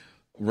say,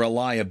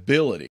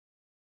 reliability.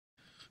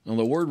 Now,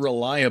 the word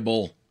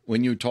reliable,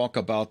 when you talk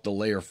about the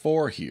layer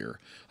 4 here,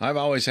 I've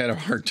always had a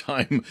hard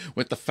time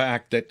with the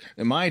fact that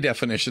my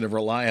definition of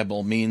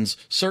reliable means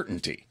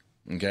certainty.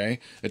 Okay?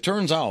 It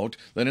turns out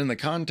that in the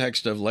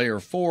context of layer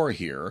 4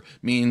 here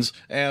means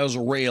as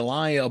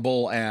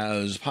reliable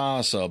as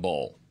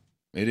possible.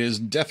 It is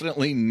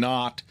definitely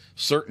not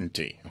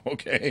certainty,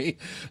 okay?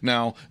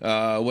 Now,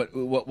 what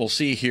we'll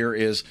see here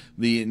is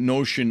the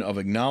notion of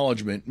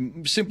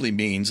acknowledgement simply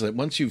means that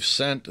once you've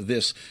sent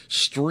this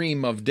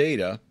stream of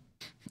data,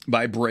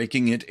 by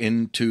breaking it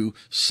into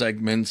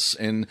segments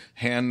and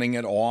handing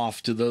it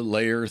off to the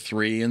layer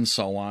 3 and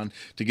so on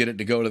to get it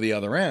to go to the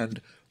other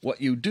end, what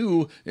you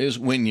do is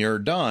when you're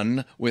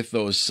done with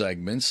those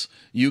segments,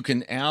 you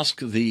can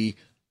ask the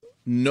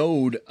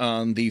node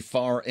on the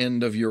far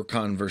end of your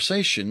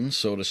conversation,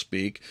 so to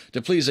speak,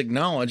 to please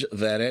acknowledge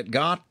that it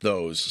got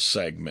those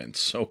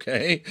segments,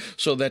 okay?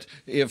 So that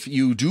if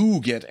you do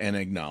get an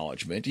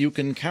acknowledgement, you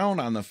can count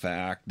on the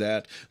fact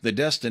that the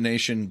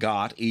destination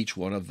got each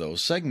one of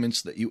those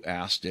segments that you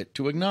asked it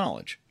to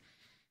acknowledge.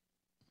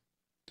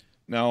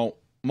 Now,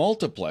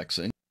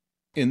 multiplexing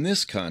in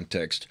this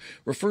context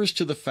refers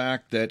to the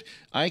fact that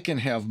I can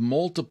have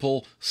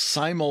multiple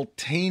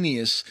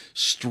simultaneous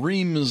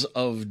streams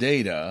of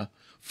data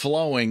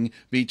flowing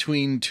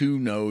between two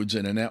nodes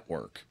in a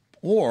network.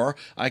 Or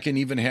I can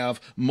even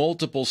have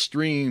multiple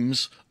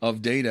streams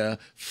of data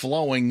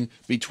flowing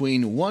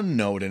between one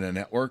node in a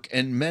network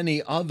and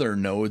many other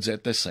nodes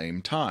at the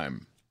same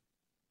time.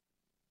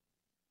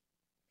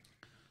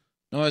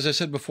 Now, as I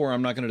said before,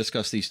 I'm not going to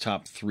discuss these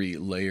top 3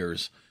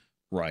 layers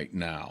right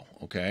now,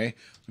 okay?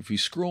 If you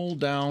scroll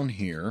down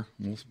here,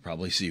 we'll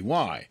probably see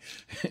why.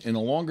 In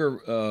a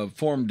longer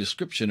form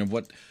description of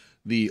what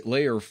the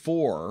layer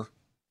 4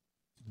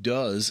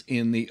 does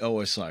in the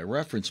OSI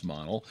reference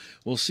model,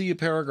 we'll see a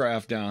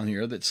paragraph down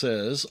here that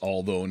says,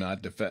 although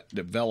not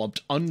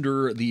developed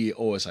under the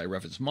OSI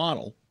reference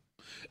model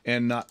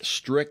and not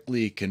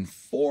strictly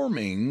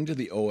conforming to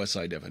the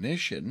OSI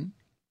definition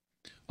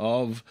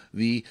of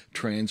the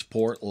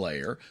transport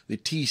layer, the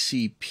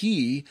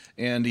TCP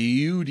and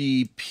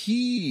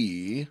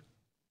UDP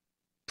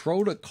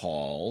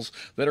protocols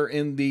that are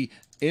in the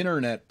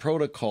Internet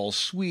Protocol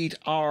Suite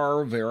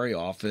are very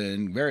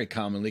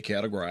commonly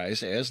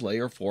categorized as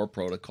layer 4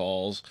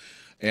 protocols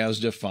as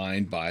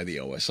defined by the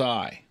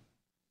OSI.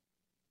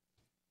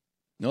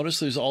 Notice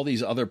there's all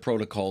these other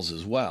protocols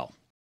as well.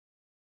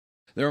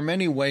 There are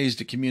many ways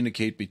to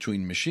communicate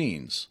between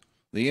machines.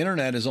 The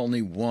Internet is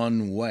only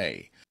one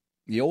way.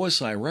 The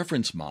OSI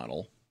reference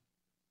model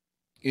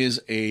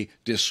is a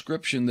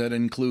description that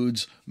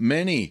includes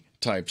many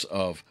types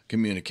of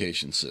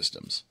communication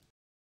systems.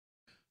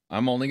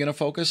 I'm only going to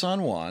focus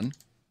on one,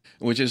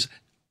 which is,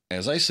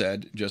 as I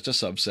said, just a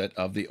subset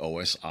of the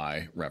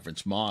OSI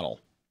reference model.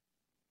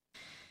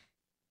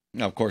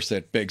 Now, of course,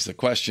 that begs the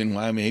question,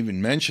 why am I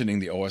even mentioning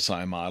the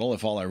OSI model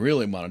if all I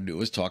really want to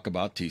do is talk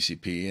about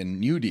TCP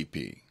and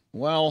UDP?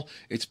 Well,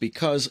 it's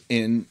because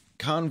in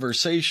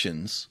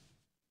conversations,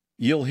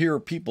 you'll hear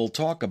people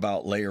talk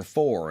about layer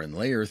 4 and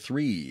layer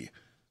 3.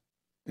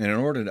 And in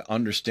order to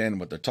understand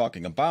what they're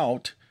talking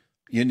about,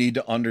 you need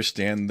to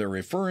understand they're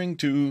referring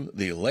to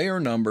the layer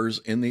numbers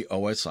in the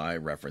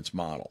OSI reference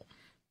model.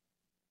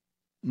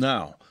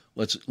 Now,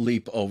 let's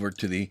leap over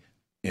to the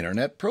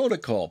Internet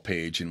Protocol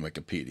page in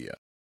Wikipedia.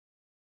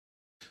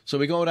 So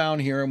we go down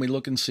here and we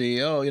look and see,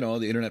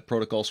 the Internet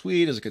Protocol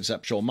Suite is a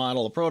conceptual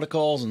model of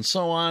protocols and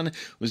so on. It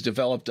was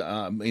developed,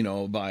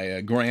 by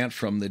a grant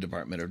from the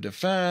Department of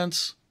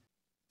Defense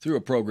through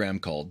a program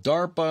called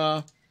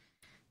DARPA.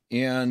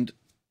 And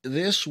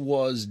this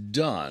was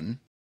done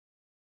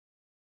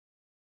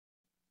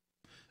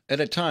at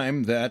a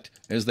time that,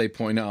 as they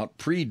point out,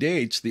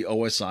 predates the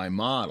OSI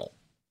model.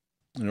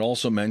 And it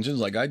also mentions,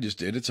 like I just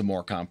did, it's a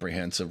more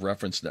comprehensive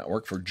reference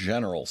network for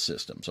general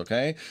systems,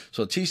 okay?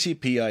 So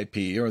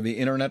TCP/IP, or the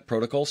Internet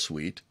Protocol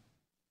Suite,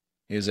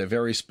 is a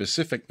very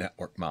specific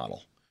network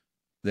model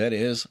that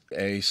is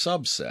a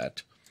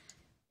subset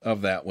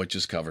of that which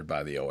is covered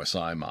by the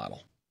OSI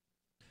model.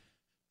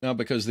 Now,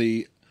 because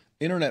the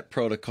Internet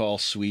Protocol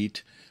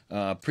Suite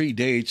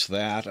predates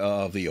that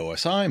of the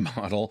OSI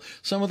model,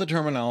 some of the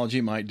terminology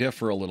might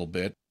differ a little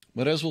bit,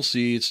 but as we'll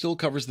see, it still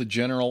covers the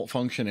general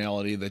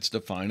functionality that's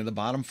defined in the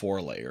bottom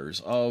 4 layers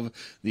of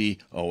the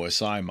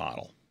OSI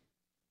model.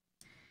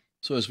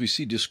 So as we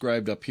see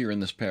described up here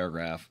in this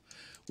paragraph,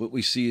 what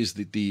we see is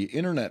that the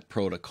Internet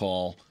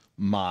Protocol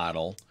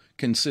model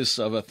consists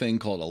of a thing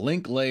called a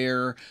link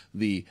layer,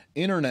 the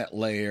internet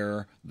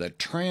layer, the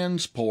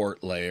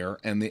transport layer,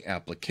 and the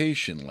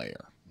application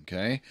layer.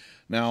 Okay.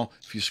 Now,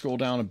 if you scroll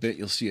down a bit,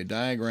 you'll see a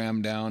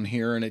diagram down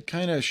here, and it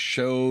kind of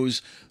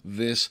shows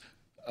this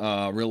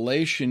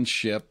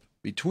relationship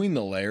between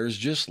the layers,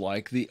 just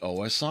like the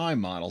OSI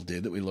model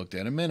did that we looked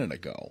at a minute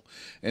ago.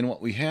 And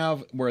what we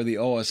have where the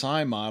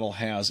OSI model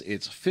has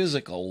its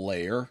physical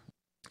layer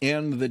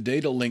and the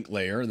data link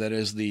layer, that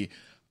is the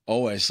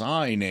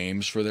OSI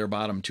names for their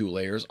bottom two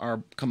layers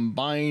are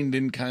combined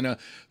and kind of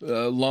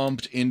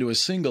lumped into a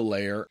single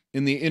layer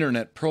in the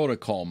Internet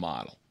Protocol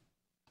model.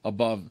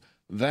 Above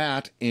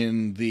that,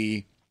 in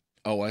the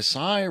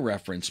OSI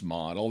reference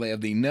model, they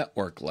have the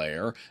network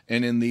layer,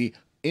 and in the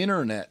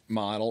Internet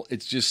model,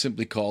 it's just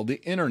simply called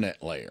the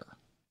Internet layer.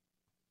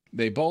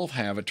 They both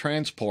have a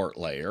transport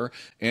layer,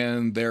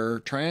 and their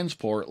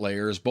transport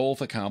layers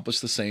both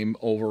accomplish the same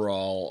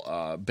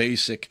overall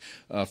basic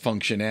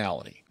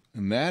functionality.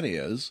 And that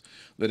is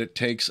that it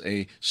takes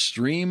a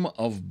stream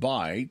of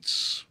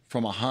bytes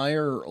from a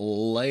higher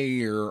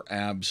layer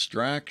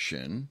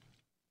abstraction,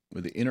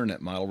 what the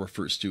Internet model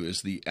refers to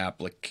as the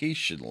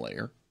application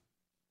layer.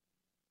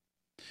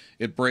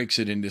 It breaks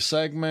it into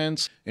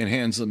segments and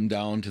hands them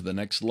down to the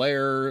next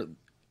layer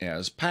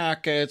as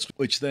packets,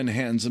 which then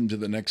hands them to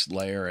the next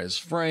layer as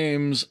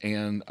frames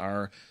and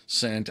are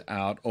sent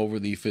out over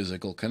the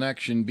physical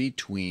connection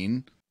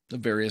between the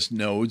various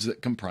nodes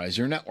that comprise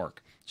your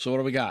network. So what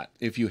do we got?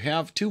 If you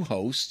have two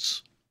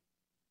hosts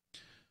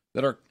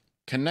that are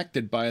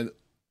connected by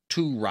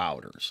two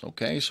routers,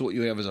 okay? So what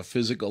you have is a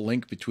physical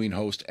link between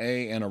host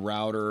A and a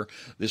router.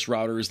 This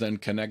router is then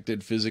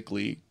connected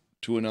physically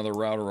to another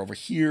router over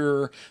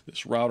here.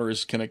 This router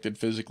is connected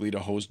physically to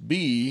host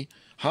B.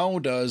 How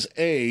does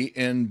A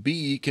and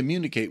B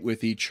communicate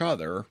with each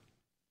other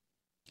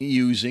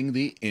using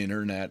the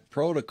Internet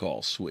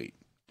Protocol Suite?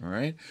 All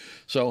right?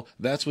 So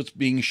that's what's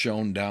being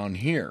shown down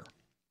here.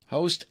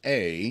 Host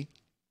A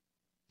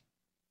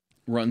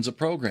runs a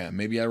program.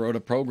 Maybe I wrote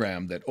a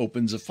program that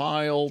opens a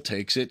file,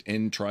 takes it,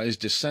 and tries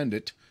to send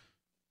it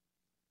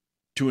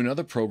to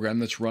another program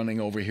that's running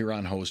over here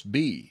on host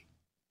B.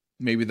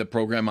 Maybe the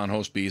program on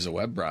host B is a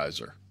web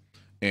browser,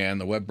 and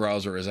the web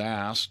browser is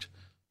asked,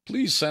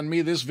 please send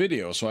me this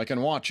video so I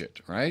can watch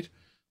it, right?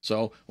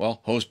 So, well,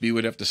 host B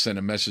would have to send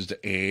a message to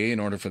A in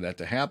order for that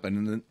to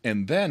happen,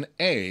 and then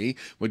A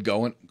would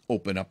go and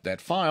open up that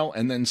file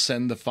and then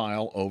send the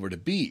file over to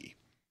B.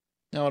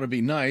 Now, it would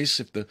be nice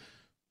if the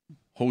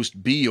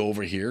host B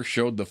over here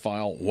showed the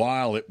file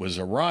while it was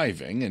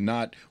arriving and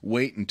not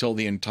wait until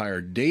the entire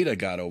data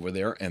got over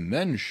there and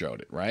then showed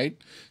it, right?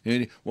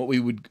 And what we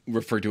would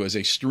refer to as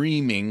a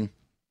streaming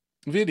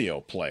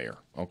video player,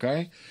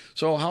 okay?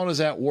 So how does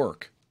that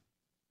work?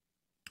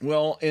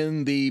 Well,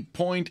 in the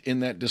point in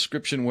that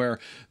description where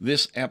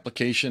this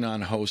application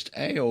on host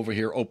A over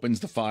here opens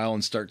the file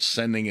and starts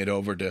sending it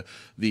over to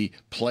the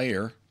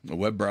player, a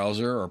web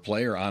browser or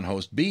player on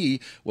host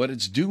B, what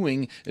it's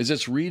doing is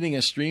it's reading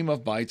a stream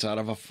of bytes out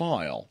of a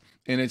file.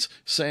 And it's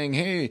saying,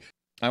 hey,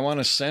 I want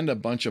to send a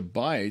bunch of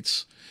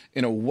bytes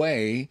in a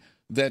way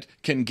that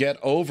can get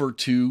over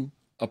to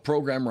a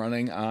program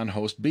running on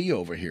host B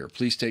over here.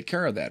 Please take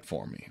care of that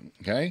for me,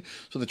 okay?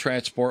 So the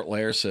transport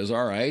layer says,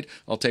 all right,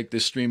 I'll take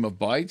this stream of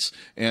bytes,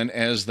 and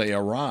as they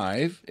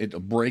arrive, it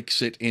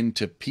breaks it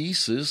into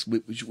pieces,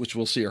 which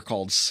we'll see are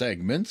called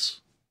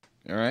segments,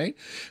 all right?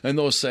 And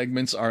those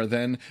segments are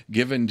then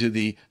given to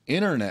the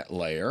Internet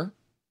layer,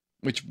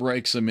 which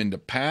breaks them into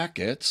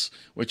packets,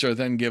 which are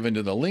then given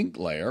to the link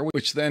layer,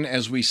 which then,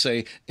 as we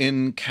say,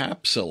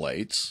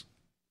 encapsulates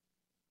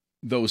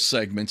those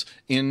segments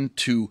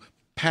into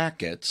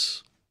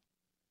packets,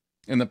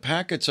 and the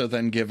packets are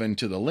then given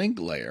to the link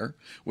layer,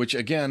 which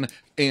again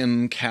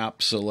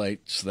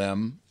encapsulates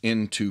them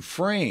into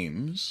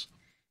frames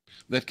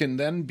that can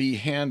then be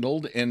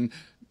handled and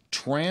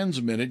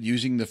transmitted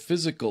using the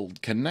physical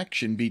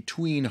connection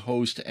between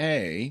host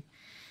A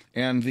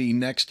and the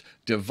next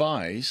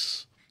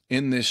device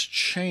in this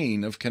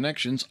chain of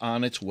connections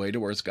on its way to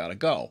where it's got to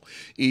go.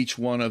 Each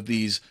one of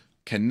these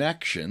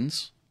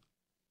connections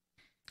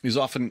is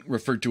often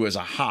referred to as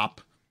a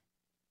hop.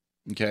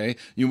 Okay,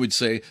 you would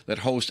say that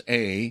host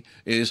A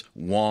is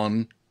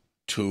 1,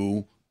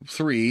 2,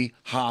 3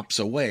 hops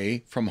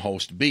away from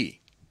host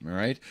B. All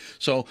right,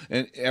 so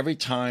and every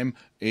time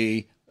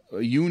a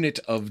unit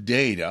of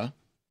data,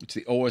 which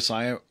the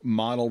OSI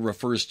model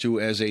refers to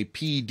as a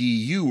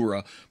PDU or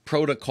a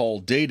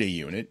protocol data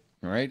unit,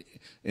 all right,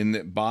 in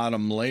the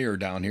bottom layer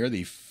down here,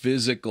 the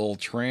physical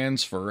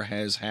transfer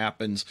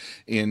happens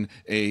in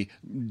a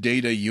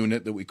data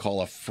unit that we call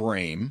a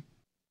frame,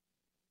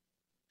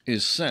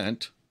 is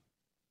sent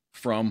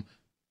from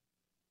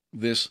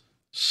this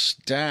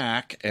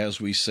stack,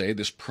 as we say,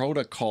 this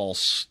protocol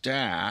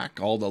stack,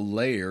 all the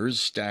layers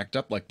stacked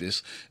up like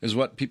this is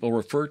what people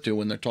refer to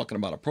when they're talking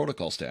about a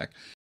protocol stack,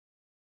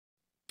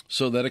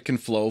 so that it can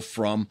flow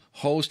from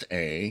host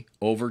A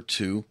over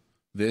to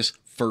this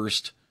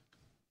first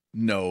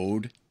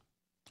node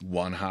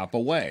one hop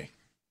away.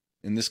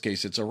 In this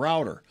case, it's a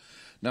router.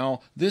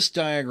 Now, this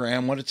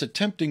diagram, what it's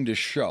attempting to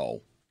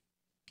show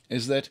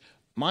is that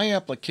my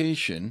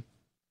application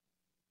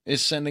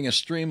is sending a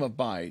stream of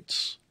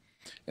bytes,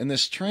 and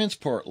this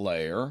transport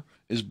layer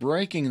is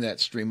breaking that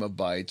stream of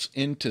bytes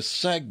into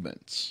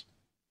segments.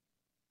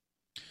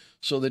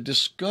 So the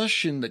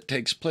discussion that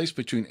takes place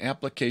between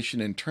application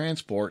and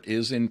transport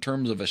is in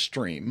terms of a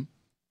stream,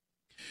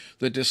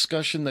 The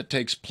discussion that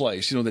takes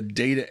place, the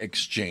data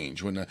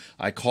exchange. When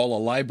I call a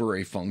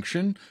library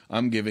function,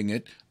 I'm giving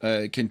it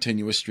a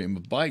continuous stream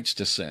of bytes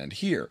to send.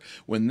 Here,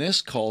 when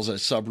this calls a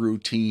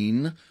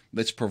subroutine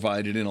that's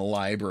provided in a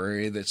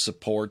library that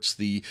supports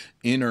the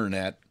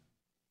internet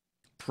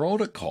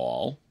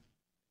protocol,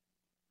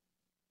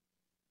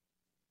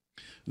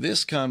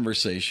 this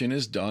conversation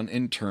is done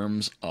in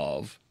terms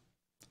of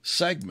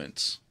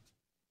segments.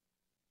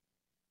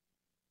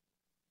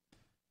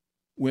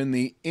 When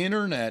the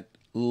internet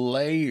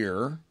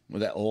layer,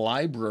 with that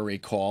library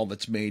call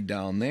that's made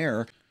down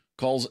there,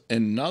 calls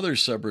another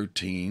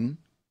subroutine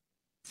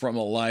from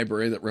a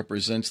library that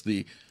represents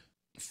the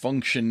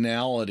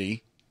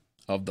functionality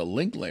of the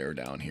link layer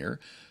down here,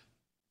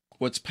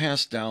 what's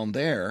passed down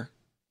there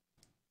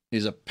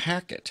is a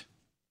packet.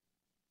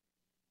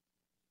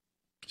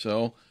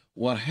 So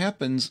what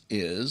happens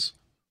is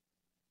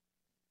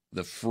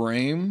the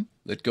frame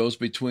that goes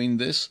between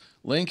this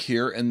link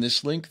here and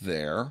this link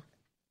there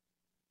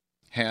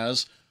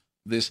has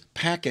this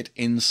packet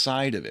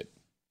inside of it.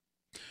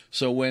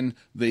 So when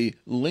the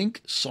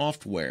link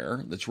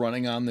software that's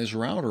running on this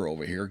router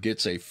over here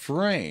gets a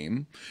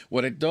frame,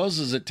 what it does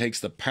is it takes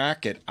the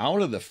packet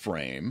out of the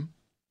frame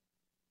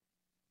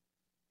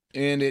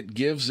and it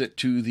gives it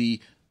to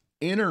the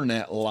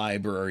internet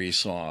library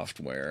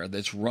software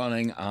that's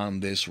running on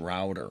this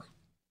router.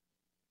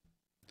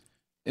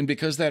 And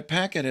because that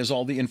packet has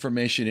all the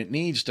information it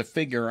needs to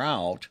figure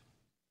out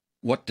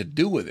what to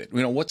do with it,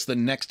 what's the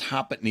next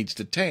hop it needs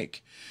to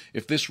take.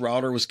 If this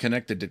router was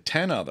connected to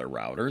 10 other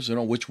routers,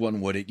 which one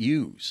would it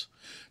use?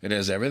 It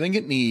has everything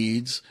it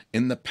needs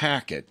in the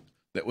packet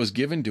that was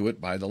given to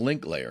it by the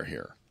link layer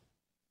here.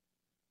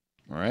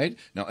 All right.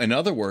 Now, in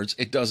other words,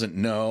 it doesn't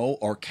know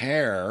or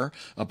care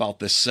about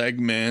the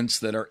segments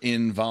that are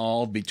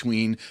involved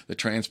between the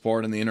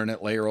transport and the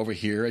internet layer over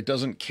here. It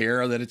doesn't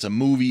care that it's a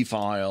movie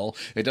file.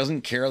 It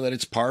doesn't care that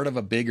it's part of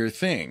a bigger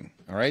thing.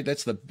 All right.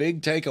 That's the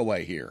big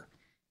takeaway here.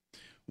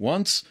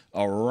 Once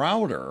a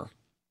router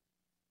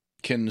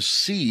can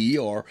see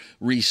or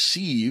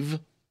receive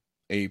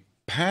a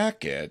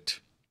packet,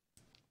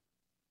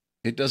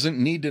 it doesn't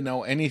need to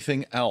know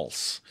anything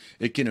else.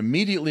 It can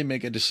immediately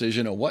make a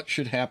decision of what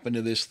should happen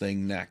to this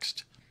thing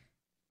next.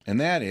 And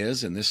that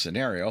is, in this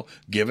scenario,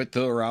 give it to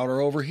the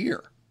router over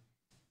here.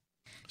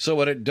 So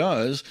what it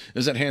does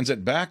is it hands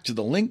it back to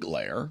the link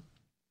layer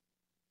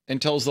and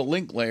tells the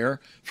link layer,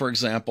 for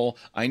example,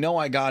 I know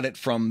I got it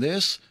from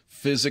this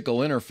physical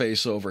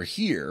interface over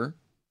here,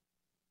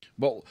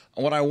 but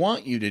what I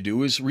want you to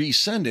do is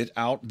resend it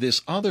out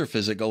this other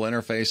physical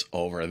interface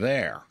over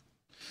there.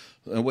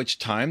 At which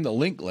time the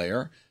link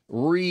layer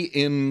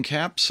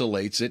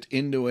re-encapsulates it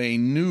into a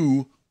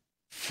new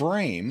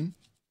frame,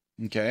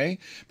 okay?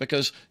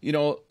 Because,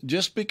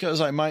 just because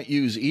I might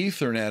use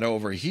Ethernet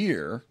over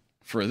here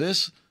for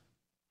this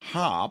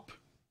hop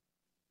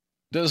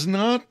does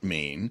not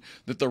mean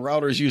that the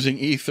router is using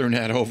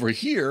Ethernet over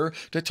here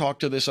to talk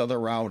to this other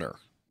router.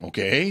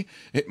 Okay,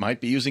 it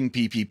might be using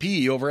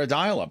PPP over a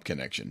dial-up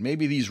connection.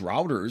 Maybe these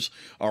routers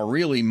are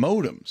really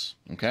modems.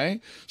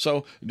 Okay,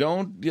 so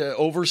don't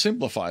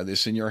oversimplify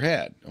this in your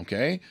head.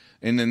 Okay,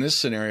 and in this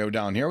scenario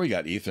down here, we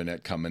got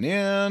Ethernet coming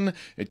in.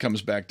 It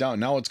comes back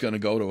down. Now it's going to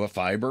go to a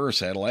fiber or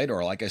satellite,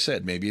 or like I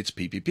said, maybe it's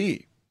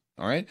PPP.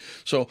 All right,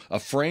 so a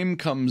frame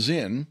comes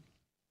in.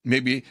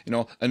 Maybe,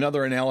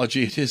 another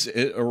analogy is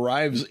it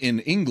arrives in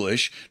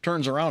English,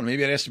 turns around,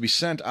 maybe it has to be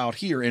sent out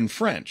here in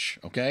French,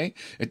 okay?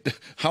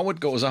 How it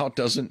goes out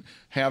doesn't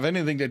have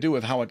anything to do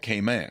with how it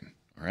came in,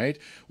 all right?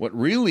 What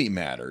really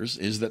matters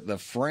is that the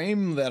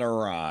frame that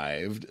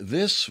arrived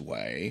this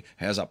way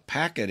has a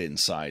packet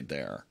inside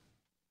there.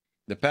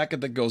 The packet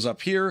that goes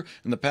up here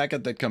and the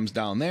packet that comes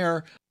down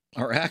there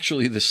are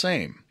actually the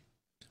same.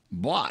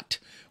 But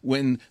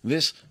when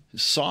this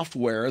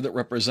software that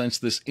represents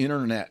this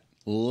internet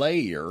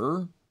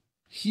layer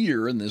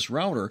here in this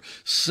router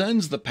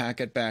sends the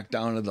packet back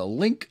down to the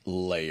link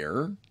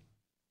layer,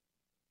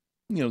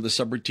 the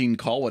subroutine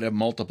call would have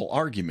multiple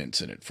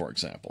arguments in it, for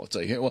example. It's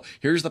like, well,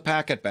 here's the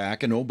packet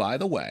back, and oh, by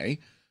the way,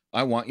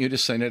 I want you to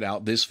send it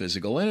out this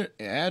physical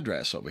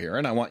address over here,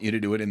 and I want you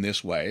to do it in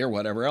this way, or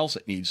whatever else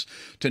it needs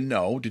to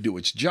know to do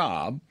its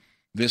job.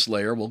 This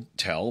layer will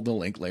tell the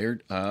link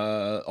layer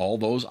all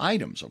those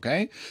items,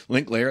 okay?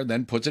 Link layer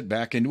then puts it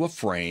back into a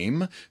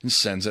frame and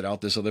sends it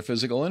out this other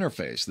physical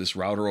interface. This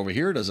router over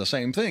here does the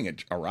same thing.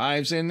 It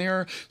arrives in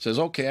there, says,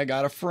 okay, I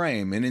got a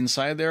frame. And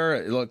inside there,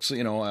 it looks,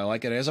 I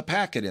like it has a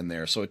packet in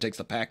there. So it takes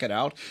the packet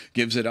out,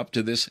 gives it up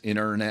to this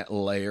internet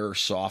layer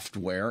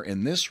software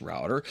in this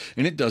router,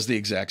 and it does the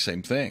exact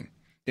same thing.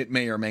 It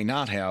may or may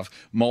not have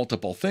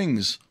multiple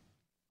things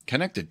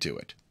connected to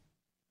it.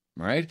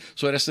 Right?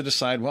 So it has to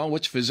decide, well,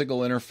 which physical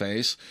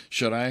interface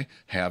should I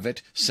have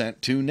it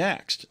sent to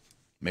next?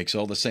 Makes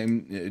all the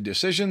same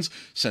decisions,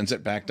 sends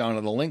it back down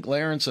to the link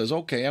layer and says,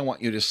 okay, I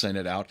want you to send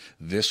it out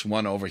this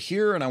one over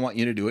here, and I want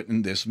you to do it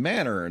in this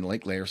manner. And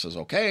link layer says,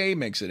 okay,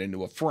 makes it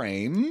into a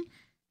frame.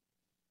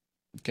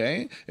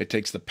 Okay, it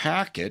takes the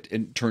packet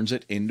and turns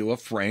it into a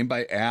frame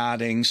by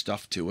adding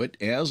stuff to it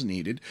as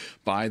needed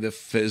by the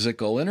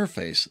physical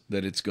interface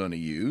that it's going to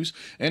use,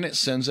 and it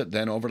sends it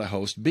then over to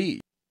host B.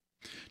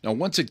 Now,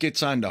 once it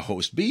gets onto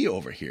host B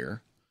over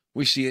here,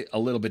 we see a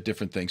little bit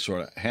different thing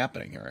sort of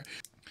happening here.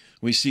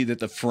 We see that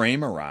the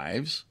frame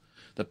arrives,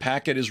 the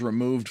packet is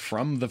removed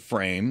from the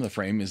frame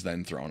is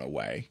then thrown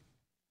away.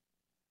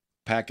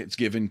 Packet's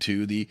given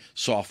to the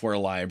software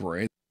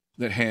library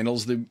that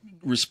handles the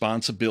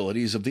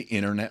responsibilities of the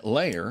internet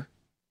layer,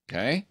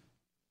 okay?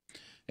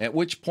 At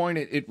which point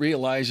it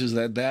realizes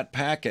that that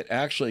packet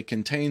actually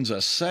contains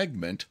a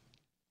segment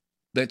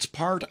that's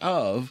part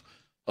of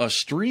a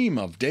stream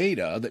of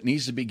data that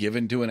needs to be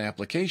given to an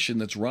application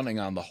that's running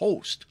on the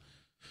host.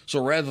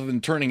 So rather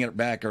than turning it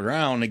back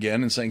around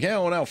again and saying, hey,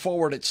 well, now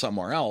forward it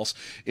somewhere else,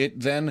 it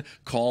then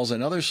calls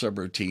another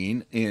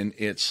subroutine in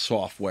its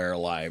software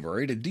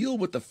library to deal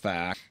with the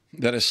fact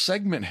that a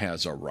segment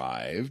has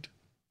arrived.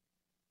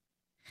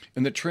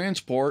 And the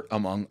transport,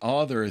 among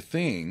other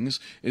things,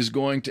 is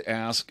going to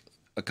ask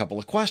a couple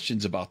of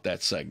questions about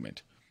that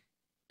segment.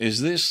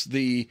 Is this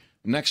the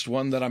next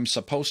one that I'm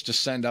supposed to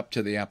send up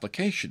to the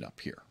application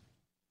up here?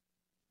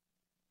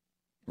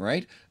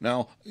 Right?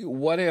 Now,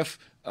 what if,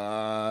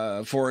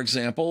 for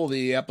example,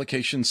 the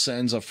application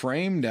sends a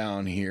frame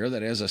down here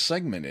that has a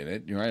segment in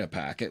it, right? A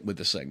packet with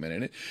a segment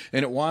in it,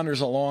 and it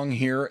wanders along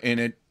here and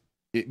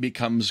it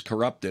becomes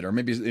corrupted, or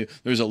maybe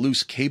there's a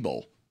loose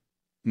cable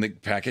and the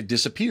packet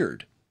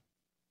disappeared.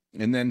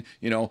 And then,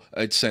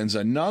 it sends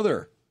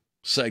another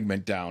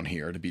segment down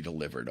here to be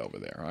delivered over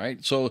there,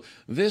 right? So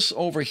this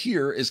over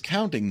here is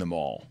counting them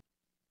all.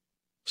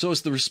 So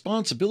it's the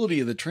responsibility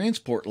of the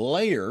transport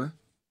layer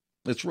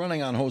that's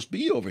running on host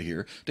B over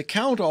here to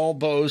count all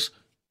those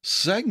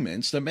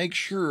segments to make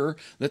sure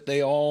that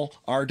they all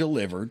are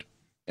delivered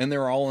and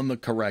they're all in the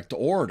correct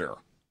order.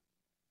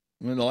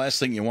 And the last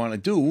thing you want to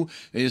do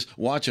is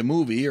watch a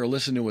movie or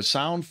listen to a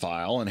sound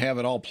file and have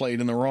it all played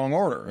in the wrong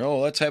order. Oh,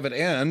 let's have it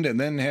end and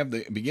then have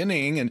the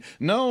beginning. And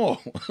no,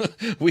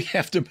 we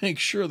have to make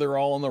sure they're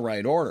all in the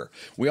right order.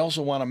 We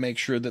also want to make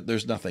sure that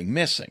there's nothing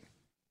missing.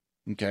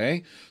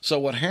 Okay? So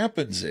what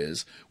happens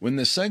is when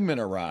the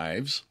segment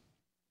arrives,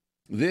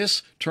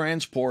 this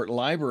transport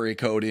library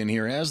code in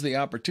here has the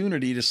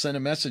opportunity to send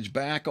a message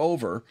back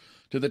over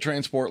to the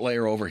transport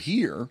layer over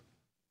here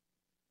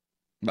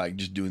by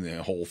just doing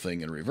the whole thing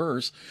in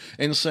reverse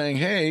and saying,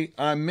 hey,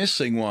 I'm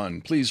missing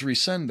one. Please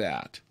resend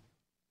that.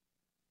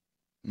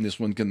 And this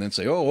one can then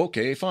say, oh,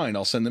 okay, fine,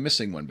 I'll send the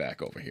missing one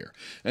back over here.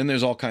 And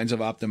there's all kinds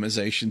of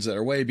optimizations that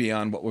are way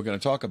beyond what we're going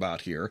to talk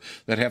about here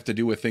that have to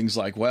do with things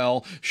like,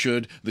 well,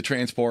 should the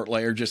transport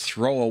layer just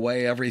throw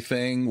away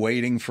everything,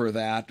 waiting for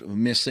that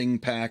missing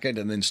packet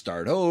and then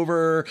start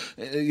over?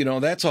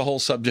 That's a whole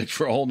subject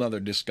for a whole nother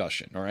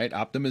discussion, all right?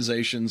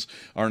 Optimizations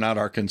are not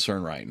our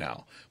concern right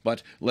now.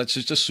 But let's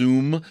just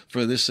assume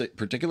for this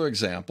particular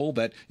example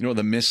that,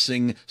 the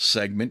missing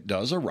segment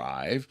does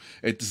arrive.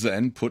 It's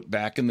then put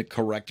back in the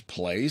correct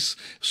place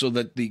so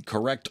that the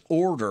correct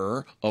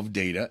order of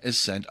data is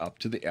sent up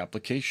to the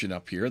application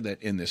up here that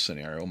in this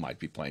scenario might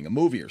be playing a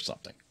movie or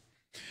something.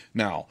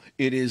 Now,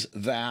 it is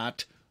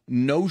that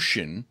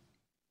notion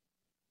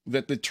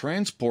that the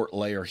transport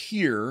layer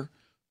here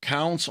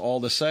counts all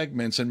the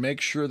segments and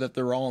makes sure that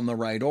they're all in the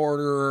right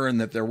order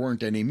and that there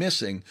weren't any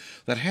missing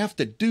that have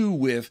to do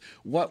with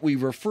what we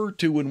refer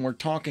to when we're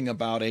talking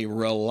about a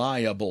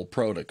reliable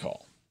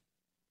protocol.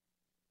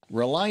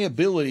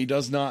 Reliability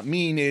does not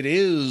mean it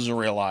is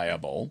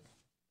reliable.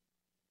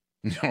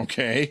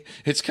 Okay?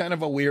 It's kind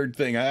of a weird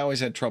thing. I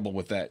always had trouble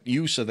with that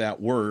use of that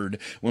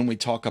word when we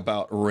talk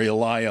about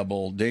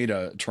reliable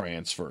data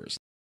transfers.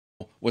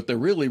 What they're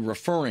really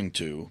referring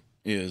to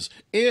is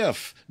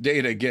if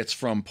data gets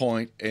from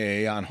point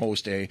A on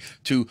host A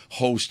to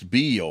host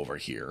B over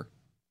here,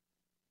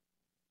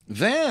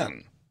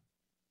 then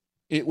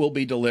it will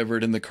be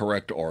delivered in the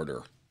correct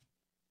order.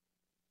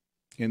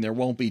 And there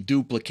won't be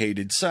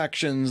duplicated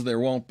sections, there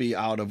won't be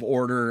out of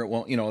order, it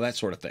won't, that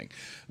sort of thing.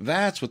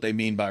 That's what they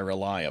mean by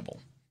reliable.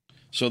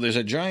 So there's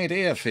a giant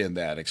if in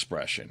that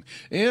expression.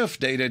 If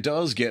data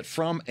does get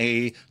from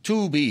A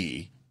to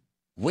B,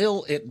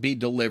 will it be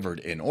delivered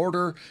in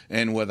order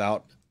and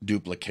without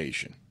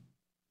duplication?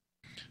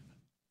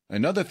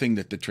 Another thing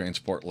that the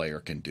transport layer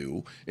can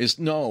do is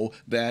know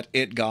that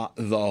it got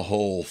the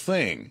whole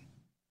thing.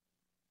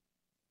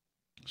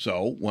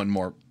 So one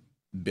more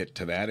bit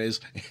to that is,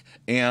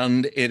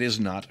 and it is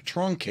not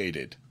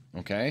truncated.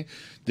 Okay?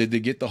 Did they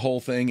get the whole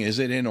thing? Is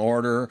it in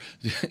order?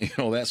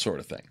 That sort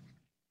of thing.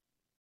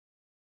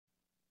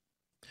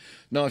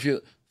 Now, if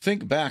you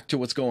think back to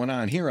what's going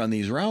on here on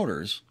these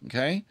routers,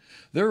 okay,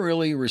 they're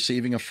really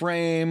receiving a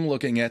frame,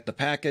 looking at the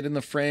packet in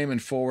the frame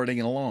and forwarding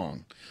it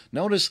along.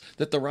 Notice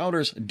that the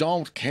routers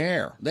don't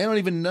care. They don't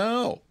even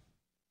know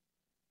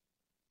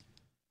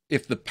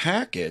if the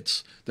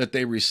packets that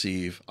they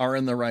receive are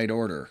in the right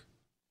order.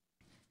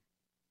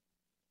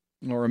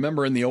 Now,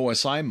 remember in the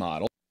OSI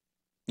model,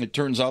 it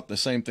turns out the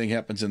same thing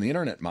happens in the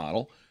internet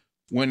model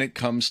when it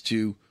comes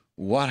to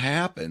what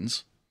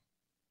happens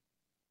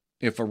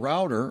if a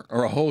router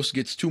or a host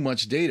gets too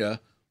much data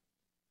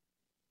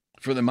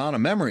for the amount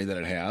of memory that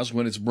it has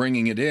when it's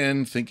bringing it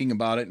in, thinking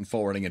about it, and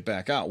forwarding it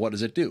back out, what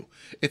does it do?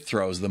 It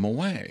throws them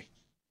away.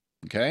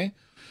 Okay?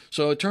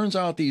 So it turns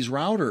out these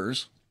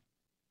routers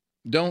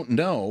don't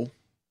know,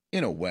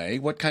 in a way,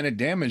 what kind of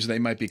damage they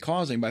might be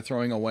causing by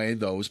throwing away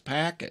those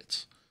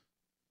packets.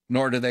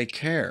 Nor do they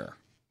care.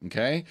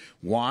 Okay?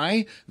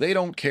 Why? They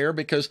don't care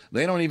because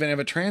they don't even have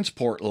a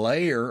transport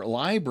layer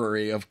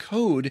library of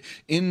code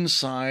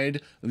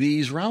inside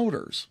these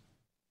routers.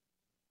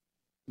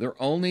 They're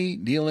only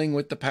dealing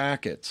with the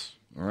packets.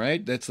 All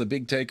right? That's the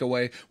big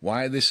takeaway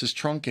why this is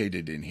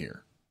truncated in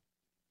here.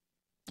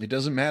 It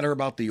doesn't matter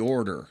about the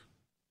order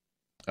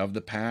of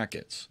the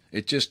packets.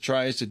 It just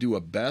tries to do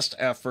a best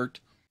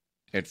effort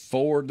at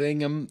forwarding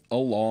them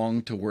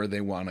along to where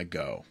they want to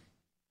go.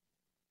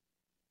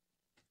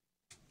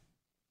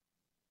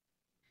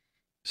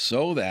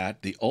 So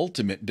that the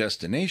ultimate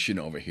destination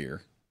over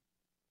here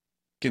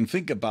can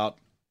think about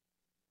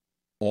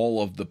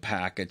all of the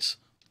packets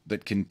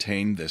that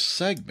contain the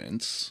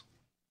segments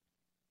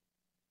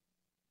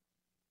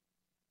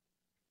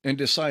and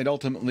decide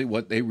ultimately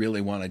what they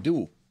really want to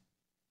do.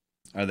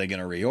 Are they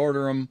going to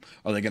reorder them?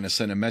 Are they going to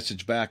send a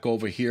message back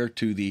over here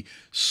to the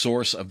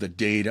source of the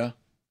data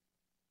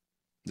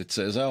that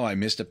says, oh, I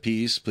missed a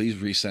piece, please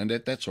resend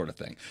it, that sort of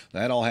thing.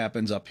 That all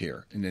happens up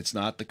here, and it's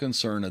not the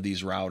concern of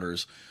these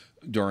routers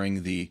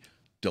during the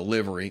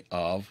delivery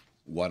of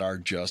what are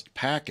just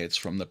packets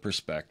from the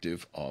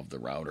perspective of the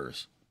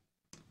routers.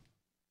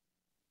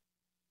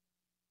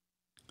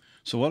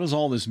 So what does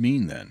all this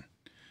mean then?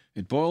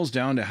 It boils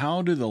down to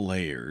how do the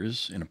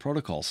layers in a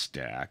protocol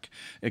stack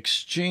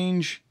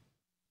exchange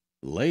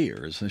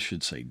layers, I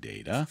should say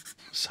data,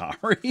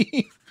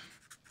 sorry,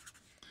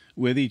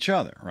 with each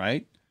other,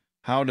 right?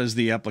 How does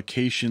the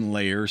application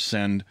layer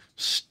send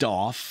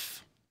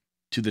stuff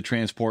to the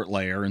transport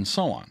layer and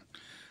so on?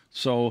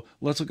 So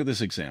let's look at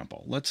this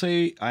example. Let's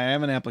say I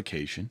have an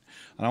application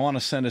and I want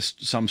to send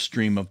some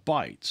stream of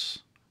bytes.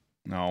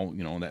 Now,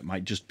 that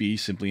might just be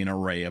simply an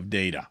array of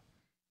data.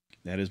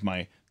 That is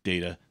my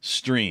data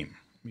stream.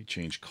 Let me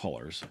change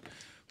colors.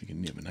 We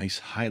can have a nice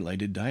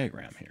highlighted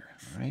diagram here.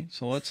 All right.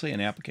 So let's say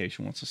an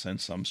application wants to send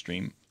some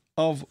stream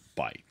of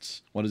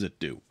bytes. What does it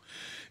do?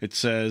 It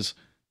says,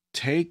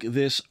 take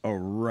this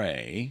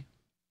array,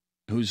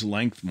 whose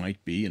length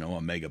might be, a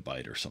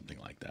megabyte or something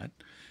like that,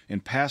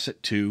 and pass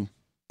it to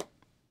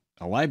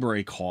a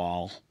library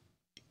call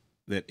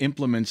that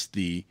implements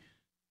the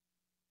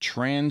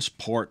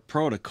transport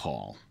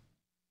protocol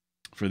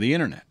for the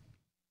internet.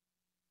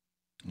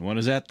 What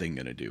is that thing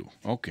going to do?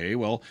 Okay,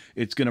 well,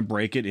 it's going to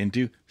break it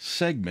into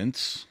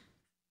segments.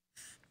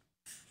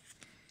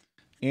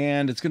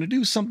 And it's going to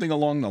do something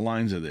along the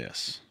lines of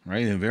this,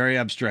 right? In a very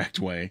abstract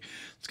way.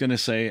 It's going to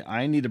say,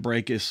 I need to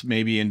break this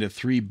maybe into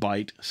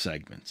 3-byte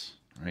segments.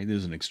 Right? This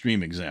is an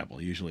extreme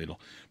example. Usually it'll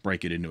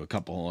break it into a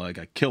couple, like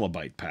a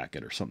kilobyte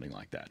packet or something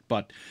like that.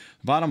 But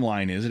the bottom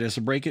line is it has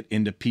to break it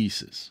into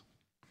pieces.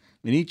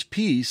 And each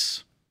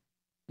piece,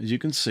 as you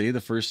can see, the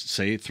first,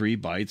 say, 3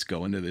 bytes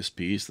go into this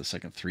piece. The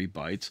second 3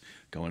 bytes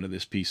go into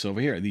this piece over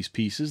here. These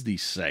pieces,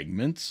 these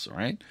segments,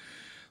 right?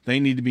 They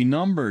need to be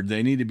numbered.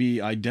 They need to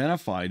be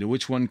identified.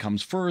 Which one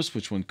comes first,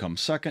 which one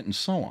comes second, and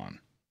so on.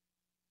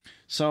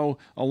 So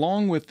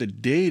along with the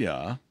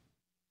data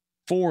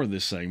for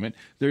this segment,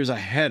 there's a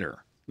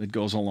header that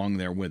goes along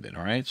there with it,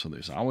 all right? So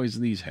there's always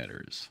these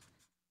headers.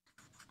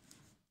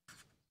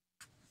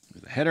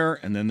 There's the header,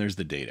 and then there's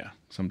the data.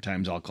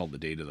 Sometimes I'll call the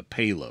data the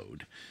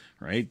payload,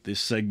 right? This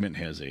segment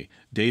has a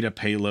data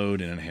payload,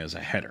 and it has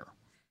a header.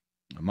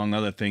 Among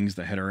other things,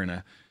 the header in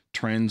a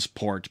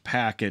transport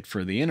packet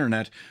for the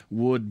internet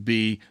would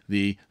be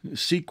the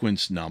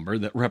sequence number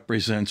that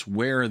represents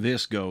where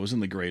this goes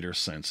in the greater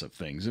sense of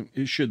things,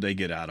 should they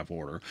get out of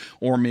order.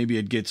 Or maybe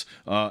it gets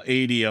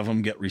 80 of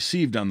them get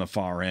received on the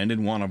far end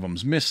and one of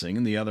them's missing,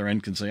 and the other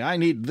end can say, I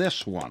need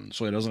this one,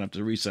 so it doesn't have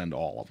to resend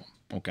all of them,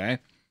 okay?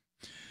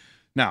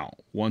 Now,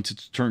 once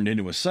it's turned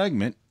into a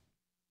segment,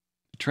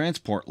 the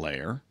transport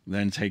layer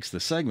then takes the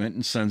segment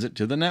and sends it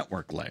to the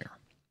network layer.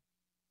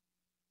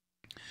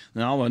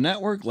 Now, the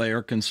network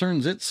layer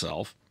concerns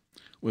itself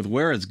with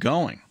where it's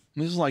going.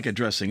 This is like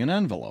addressing an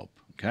envelope,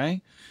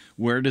 okay?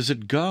 Where does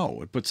it go?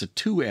 It puts a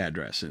to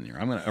address in there.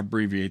 I'm going to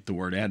abbreviate the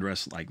word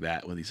address like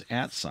that with these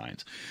 @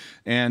 signs.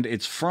 And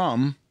it's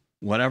from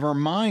whatever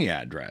my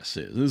address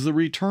is. This is the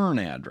return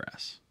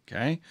address,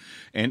 okay?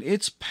 And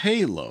its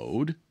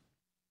payload,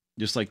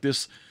 just like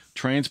this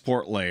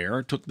transport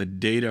layer took the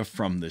data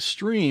from the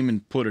stream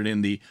and put it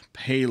in the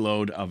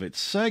payload of its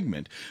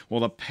segment. Well,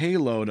 the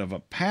payload of a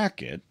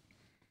packet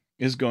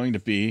is going to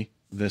be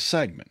this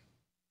segment,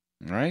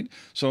 all right?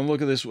 So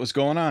look at this, what's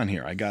going on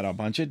here. I got a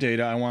bunch of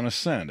data I want to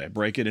send. I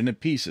break it into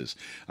pieces.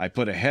 I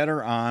put a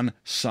header on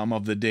some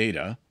of the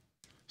data,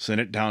 send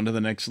it down to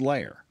the next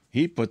layer.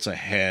 He puts a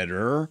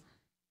header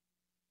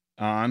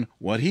on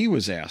what he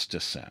was asked to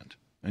send,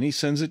 and he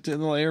sends it to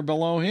the layer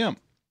below him,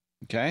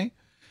 okay?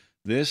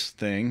 This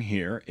thing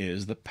here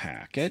is the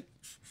packet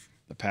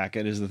The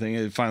packet is the thing.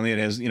 And finally, it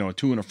has, a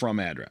to and a from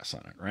address on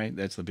it, right?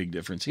 That's the big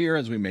difference here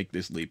as we make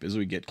this leap, as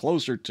we get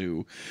closer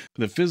to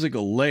the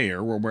physical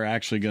layer where we're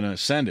actually going to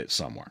send it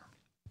somewhere.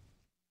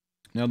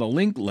 Now, the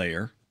link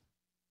layer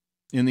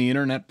in the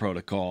Internet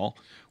Protocol,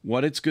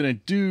 what it's going to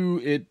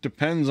do, it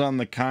depends on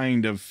the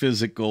kind of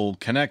physical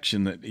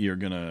connection that you're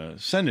going to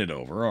send it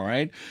over, all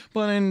right?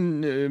 But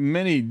in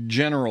many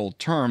general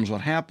terms,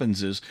 what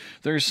happens is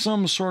there's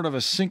some sort of a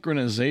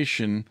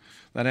synchronization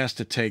that has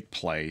to take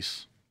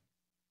place.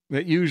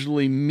 That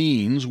usually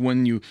means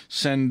when you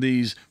send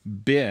these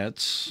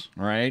bits,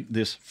 right,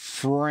 this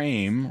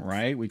frame,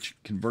 right, which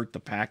convert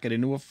the packet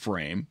into a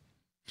frame,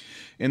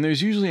 and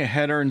there's usually a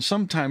header and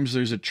sometimes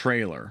there's a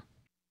trailer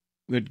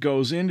that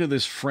goes into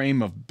this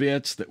frame of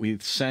bits that we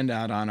send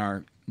out on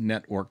our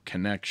network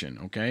connection,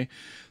 okay?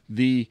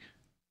 The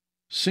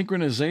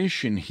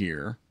synchronization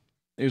here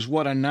is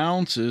what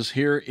announces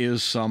here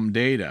is some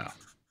data.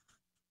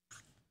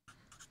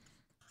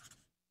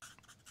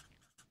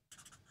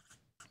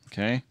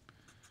 Okay?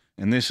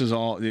 And this is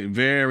all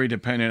very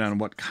dependent on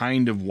what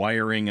kind of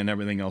wiring and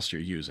everything else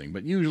you're using.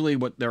 But usually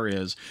what there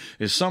is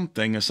some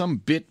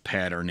bit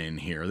pattern in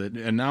here that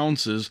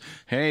announces,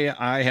 hey,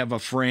 I have a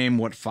frame.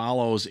 What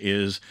follows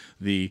is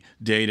the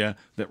data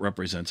that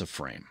represents a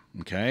frame.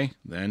 Okay?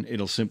 Then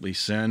it'll simply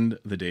send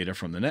the data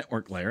from the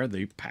network layer,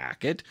 the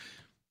packet,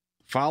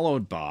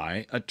 followed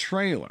by a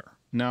trailer.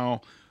 Now,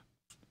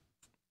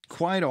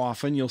 quite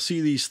often you'll see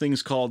these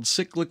things called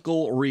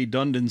cyclical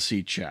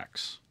redundancy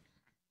checks.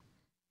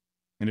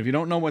 And if you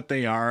don't know what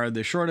they are,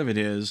 the short of it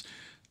is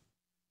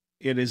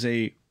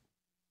a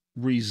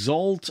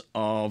result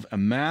of a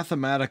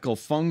mathematical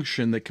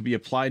function that can be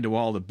applied to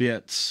all the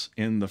bits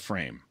in the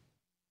frame.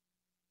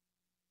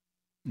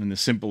 In the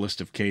simplest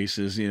of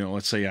cases,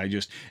 let's say I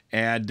just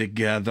add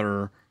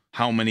together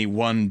how many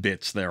 1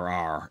 bits there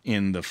are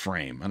in the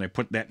frame, and I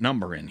put that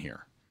number in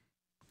here.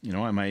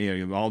 I might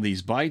have all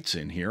these bytes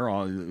in here,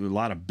 a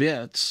lot of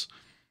bits.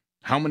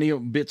 How many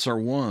bits are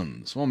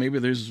 1s? Well, maybe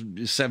there's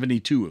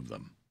 72 of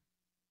them.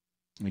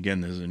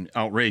 Again, this is an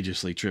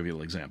outrageously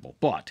trivial example.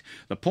 But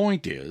the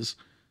point is,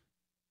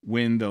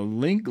 when the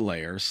link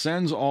layer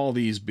sends all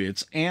these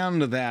bits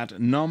and that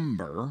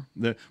number,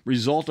 the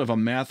result of a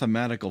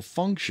mathematical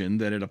function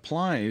that it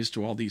applies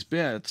to all these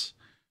bits,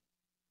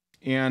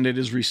 and it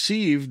is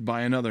received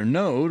by another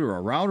node or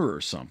a router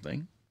or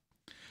something,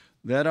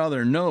 that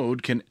other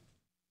node can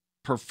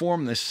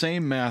perform the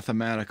same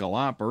mathematical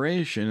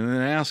operation and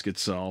then ask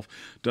itself,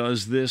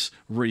 does this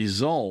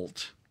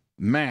result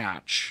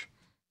match?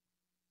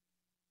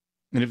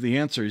 And if the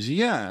answer is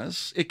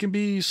yes, it can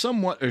be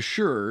somewhat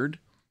assured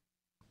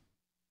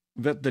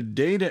that the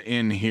data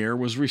in here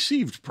was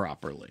received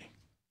properly.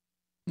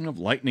 If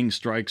lightning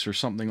strikes or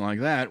something like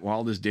that,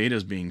 while this data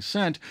is being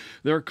sent,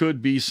 there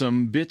could be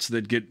some bits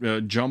that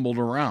get jumbled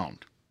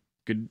around.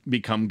 Could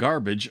become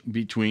garbage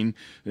between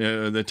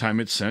the time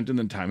it's sent and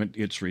the time it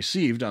gets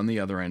received on the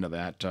other end of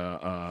that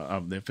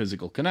of the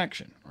physical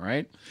connection. All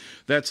right,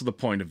 that's the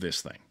point of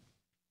this thing.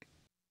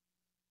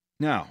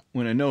 Now,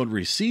 when a node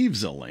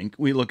receives a link,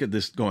 we look at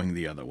this going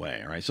the other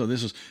way, all right? So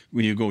this is,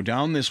 when you go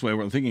down this way,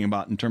 we're thinking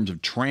about in terms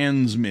of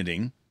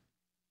transmitting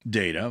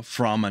data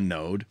from a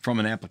node, from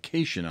an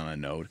application on a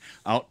node,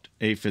 out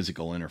a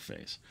physical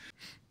interface.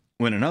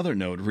 When another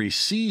node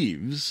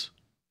receives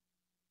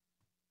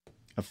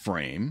a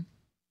frame,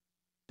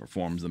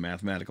 performs the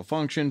mathematical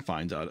function,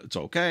 finds out it's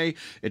okay,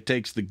 it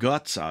takes the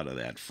guts out of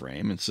that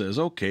frame and says,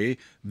 okay,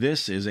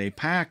 this is a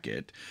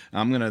packet.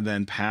 I'm going to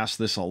then pass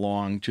this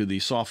along to the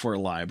software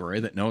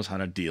library that knows how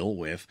to deal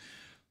with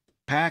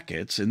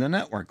packets in the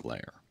network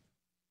layer.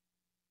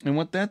 And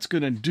what that's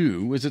going to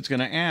do is it's going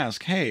to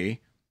ask,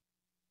 hey,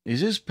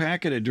 is this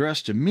packet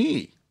addressed to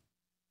me?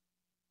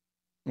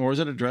 Or is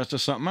it addressed to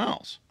something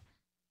else?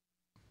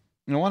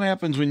 Now, what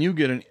happens when you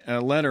get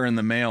a letter in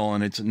the mail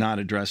and it's not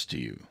addressed to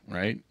you,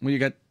 right? Well, you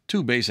got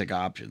two basic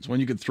options.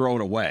 One, you could throw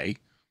it away.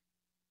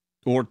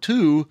 Or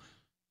two,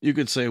 you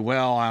could say,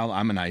 well,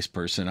 I'm a nice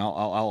person.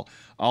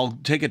 I'll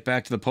take it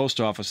back to the post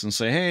office and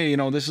say, hey,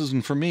 this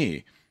isn't for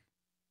me.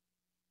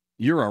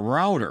 You're a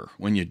router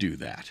when you do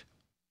that.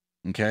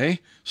 Okay?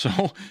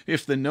 So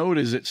if the node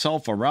is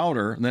itself a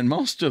router, then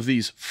most of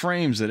these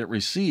frames that it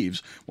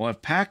receives will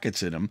have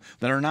packets in them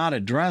that are not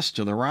addressed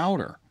to the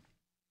router.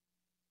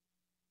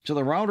 So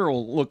the router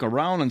will look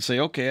around and say,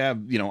 okay, I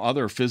have,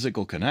 other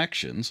physical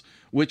connections.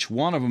 Which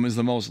one of them is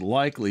the most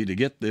likely to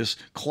get this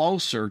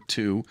closer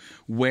to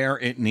where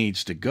it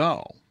needs to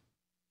go?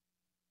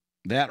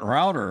 That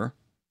router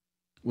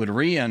would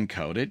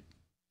re-encode it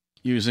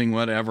using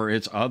whatever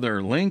its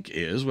other link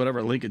is,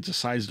 whatever link it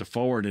decides to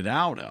forward it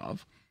out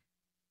of,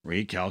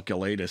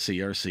 recalculate a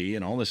CRC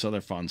and all this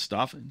other fun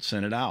stuff, and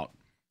send it out.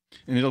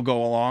 And it'll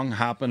go along,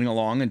 hopping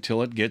along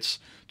until it gets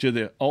to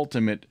the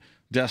ultimate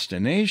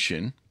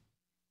destination.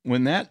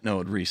 When that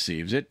node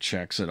receives it,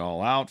 checks it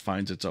all out,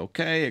 finds it's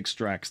okay,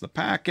 extracts the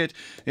packet,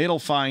 it'll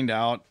find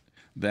out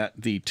that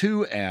the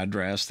to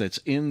address that's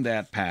in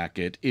that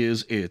packet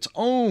is its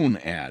own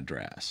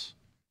address.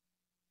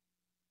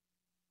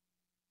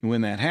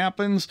 When that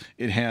happens,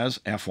 it has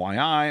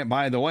FYI,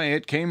 by the way,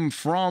 it came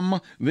from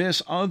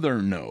this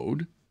other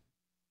node.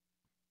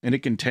 And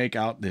it can take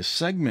out this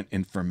segment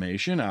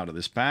information out of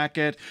this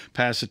packet,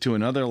 pass it to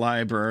another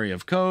library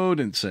of code,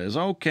 and says,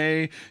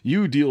 okay,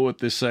 you deal with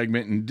this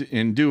segment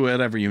and do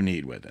whatever you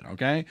need with it,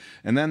 okay?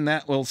 And then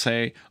that will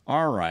say,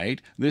 all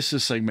right, this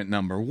is segment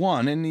number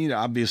 1. And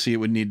obviously it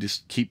would need to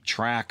keep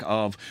track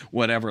of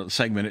whatever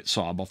segment it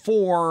saw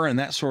before and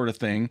that sort of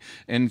thing,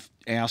 and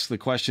ask the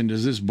question,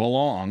 does this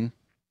belong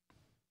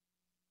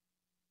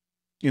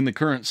in the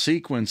current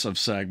sequence of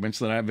segments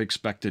that I've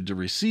expected to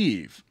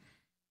receive?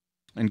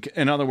 And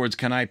in other words,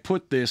 can I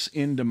put this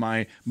into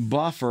my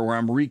buffer where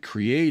I'm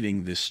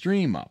recreating this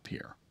stream up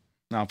here?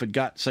 Now, if it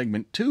got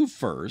segment 2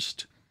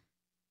 first,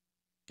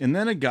 and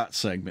then it got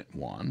segment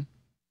 1,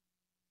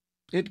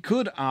 it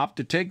could opt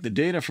to take the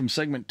data from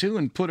segment 2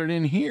 and put it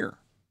in here,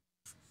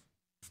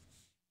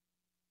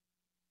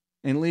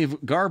 and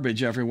leave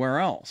garbage everywhere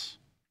else.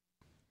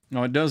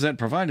 Now, it does that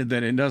provided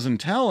that it doesn't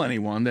tell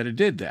anyone that it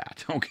did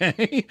that,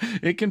 okay?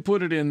 It can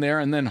put it in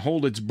there and then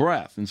hold its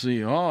breath and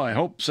see, oh, I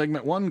hope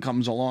segment 1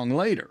 comes along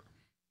later.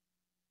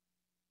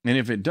 And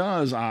if it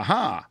does,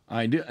 aha,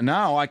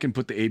 now I can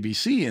put the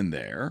ABC in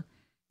there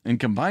and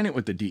combine it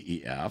with the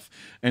DEF,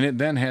 and it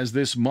then has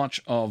this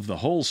much of the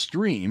whole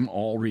stream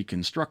all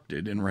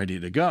reconstructed and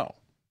ready to go.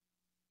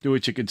 To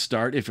which it could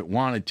start, if it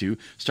wanted to,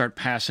 start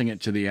passing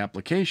it to the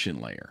application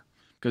layer.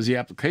 Because the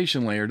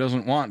application layer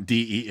doesn't want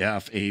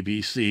DEF,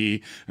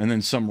 ABC, and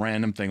then some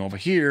random thing over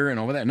here and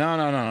over there.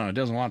 No, it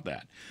doesn't want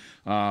that.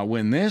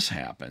 When this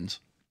happens,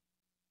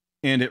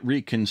 and it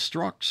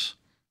reconstructs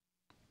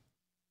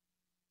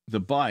the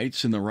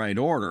bytes in the right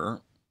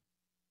order,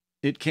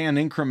 it can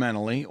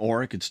incrementally,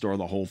 or it could store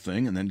the whole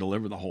thing and then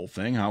deliver the whole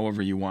thing,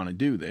 however you want to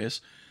do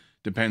this.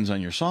 Depends on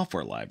your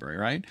software library,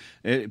 right?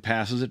 It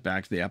passes it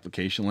back to the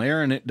application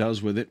layer, and it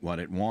does with it what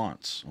it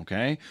wants,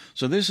 okay?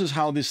 So this is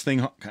how this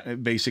thing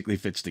basically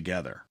fits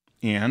together.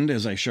 And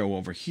as I show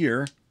over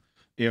here,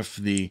 if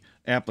the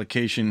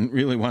application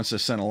really wants to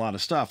send a lot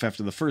of stuff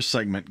after the first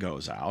segment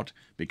goes out,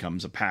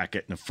 becomes a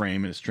packet in a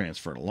frame and is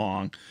transferred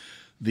along,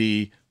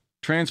 the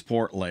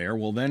transport layer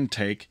will then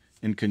take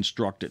and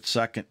construct its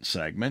second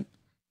segment,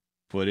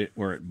 put it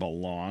where it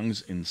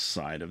belongs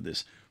inside of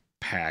this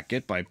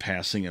packet by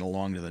passing it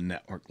along to the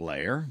network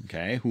layer,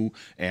 okay, who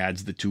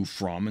adds the to,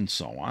 from, and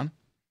so on.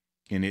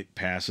 And it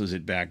passes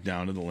it back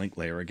down to the link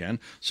layer again.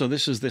 So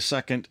this is the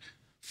second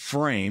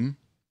frame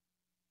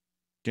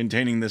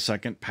containing the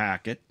second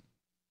packet.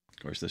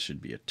 Of course, this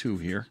should be a 2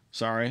 here.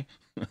 Sorry.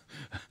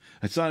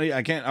 It's not,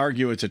 I can't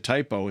argue it's a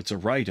typo, it's a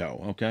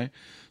righto, okay?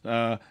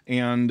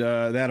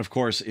 That, of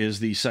course, is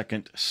the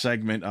second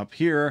segment up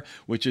here,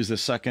 which is the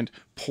second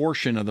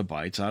portion of the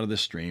bytes out of the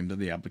stream that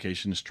the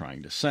application is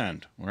trying to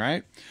send, all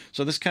right?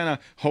 So this kind of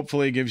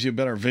hopefully gives you a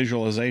better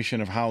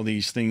visualization of how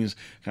these things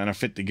kind of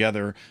fit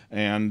together,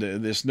 and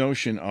this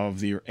notion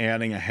of the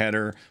adding a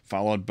header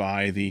followed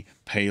by the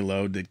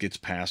payload that gets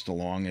passed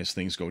along as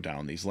things go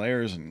down these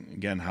layers, and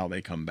again, how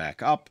they come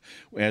back up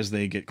as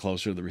they get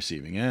closer to the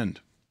receiving end.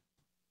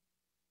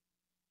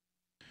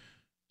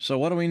 So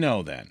what do we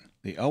know then?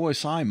 The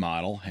OSI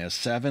model has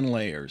 7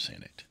 layers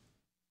in it.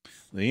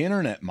 The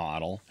Internet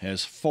model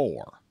has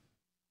 4.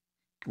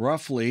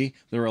 Roughly,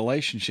 the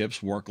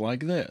relationships work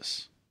like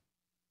this.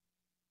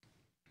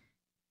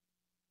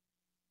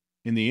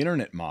 In the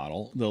Internet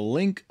model, the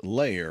link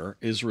layer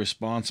is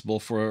responsible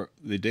for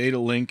the data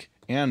link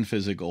and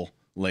physical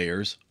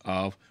layers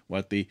of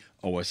what the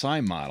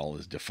OSI model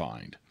is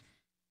defined.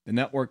 The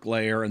network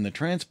layer and the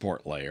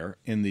transport layer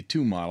in the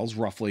 2 models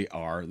roughly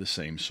are the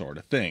same sort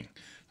of thing.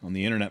 On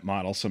the Internet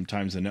model,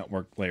 sometimes the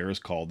network layer is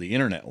called the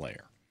Internet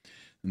layer.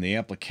 And the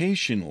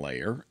application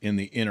layer in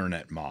the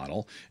Internet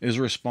model is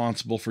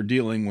responsible for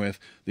dealing with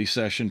the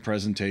session,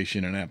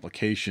 presentation, and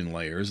application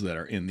layers that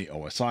are in the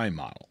OSI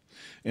model.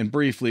 And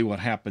briefly,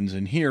 what happens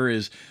in here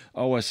is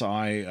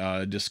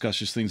OSI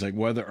discusses things like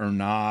whether or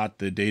not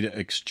the data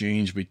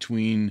exchange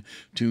between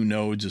 2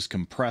 nodes is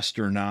compressed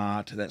or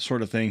not. That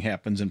sort of thing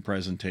happens in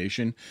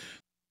presentation.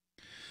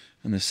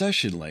 And the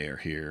session layer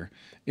here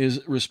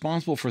is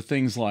responsible for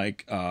things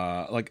like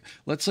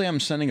let's say I'm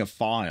sending a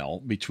file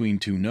between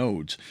 2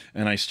 nodes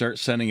and I start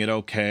sending it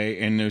okay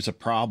and there's a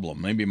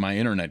problem. Maybe my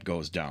internet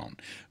goes down.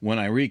 When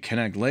I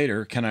reconnect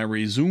later, can I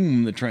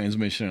resume the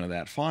transmission of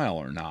that file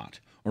or not?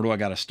 Or do I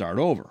got to start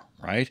over,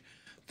 right?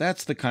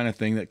 That's the kind of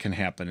thing that can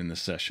happen in the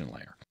session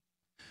layer,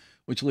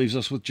 which leaves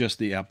us with just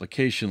the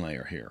application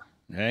layer here.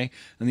 Okay?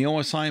 In the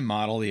OSI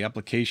model, the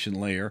application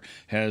layer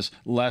has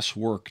less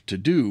work to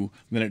do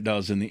than it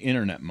does in the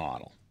Internet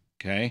model.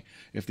 Okay?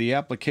 If the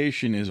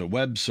application is a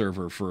web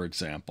server, for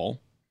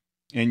example,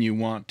 and you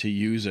want to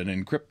use an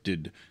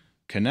encrypted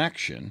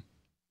connection,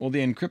 well, the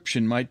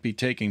encryption might be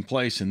taking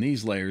place in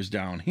these layers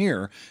down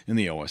here in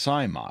the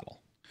OSI model.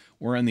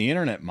 Where in the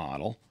Internet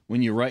model,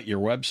 when you write your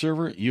web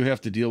server, you have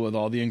to deal with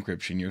all the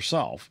encryption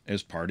yourself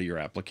as part of your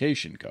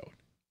application code.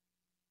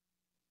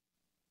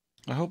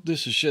 I hope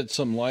this has shed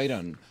some light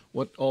on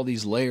what all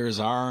these layers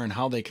are and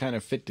how they kind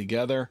of fit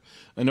together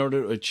in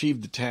order to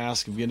achieve the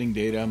task of getting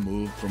data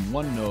moved from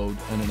one node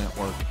in a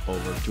network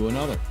over to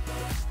another.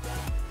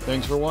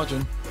 Thanks for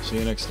watching. See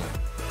you next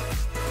time.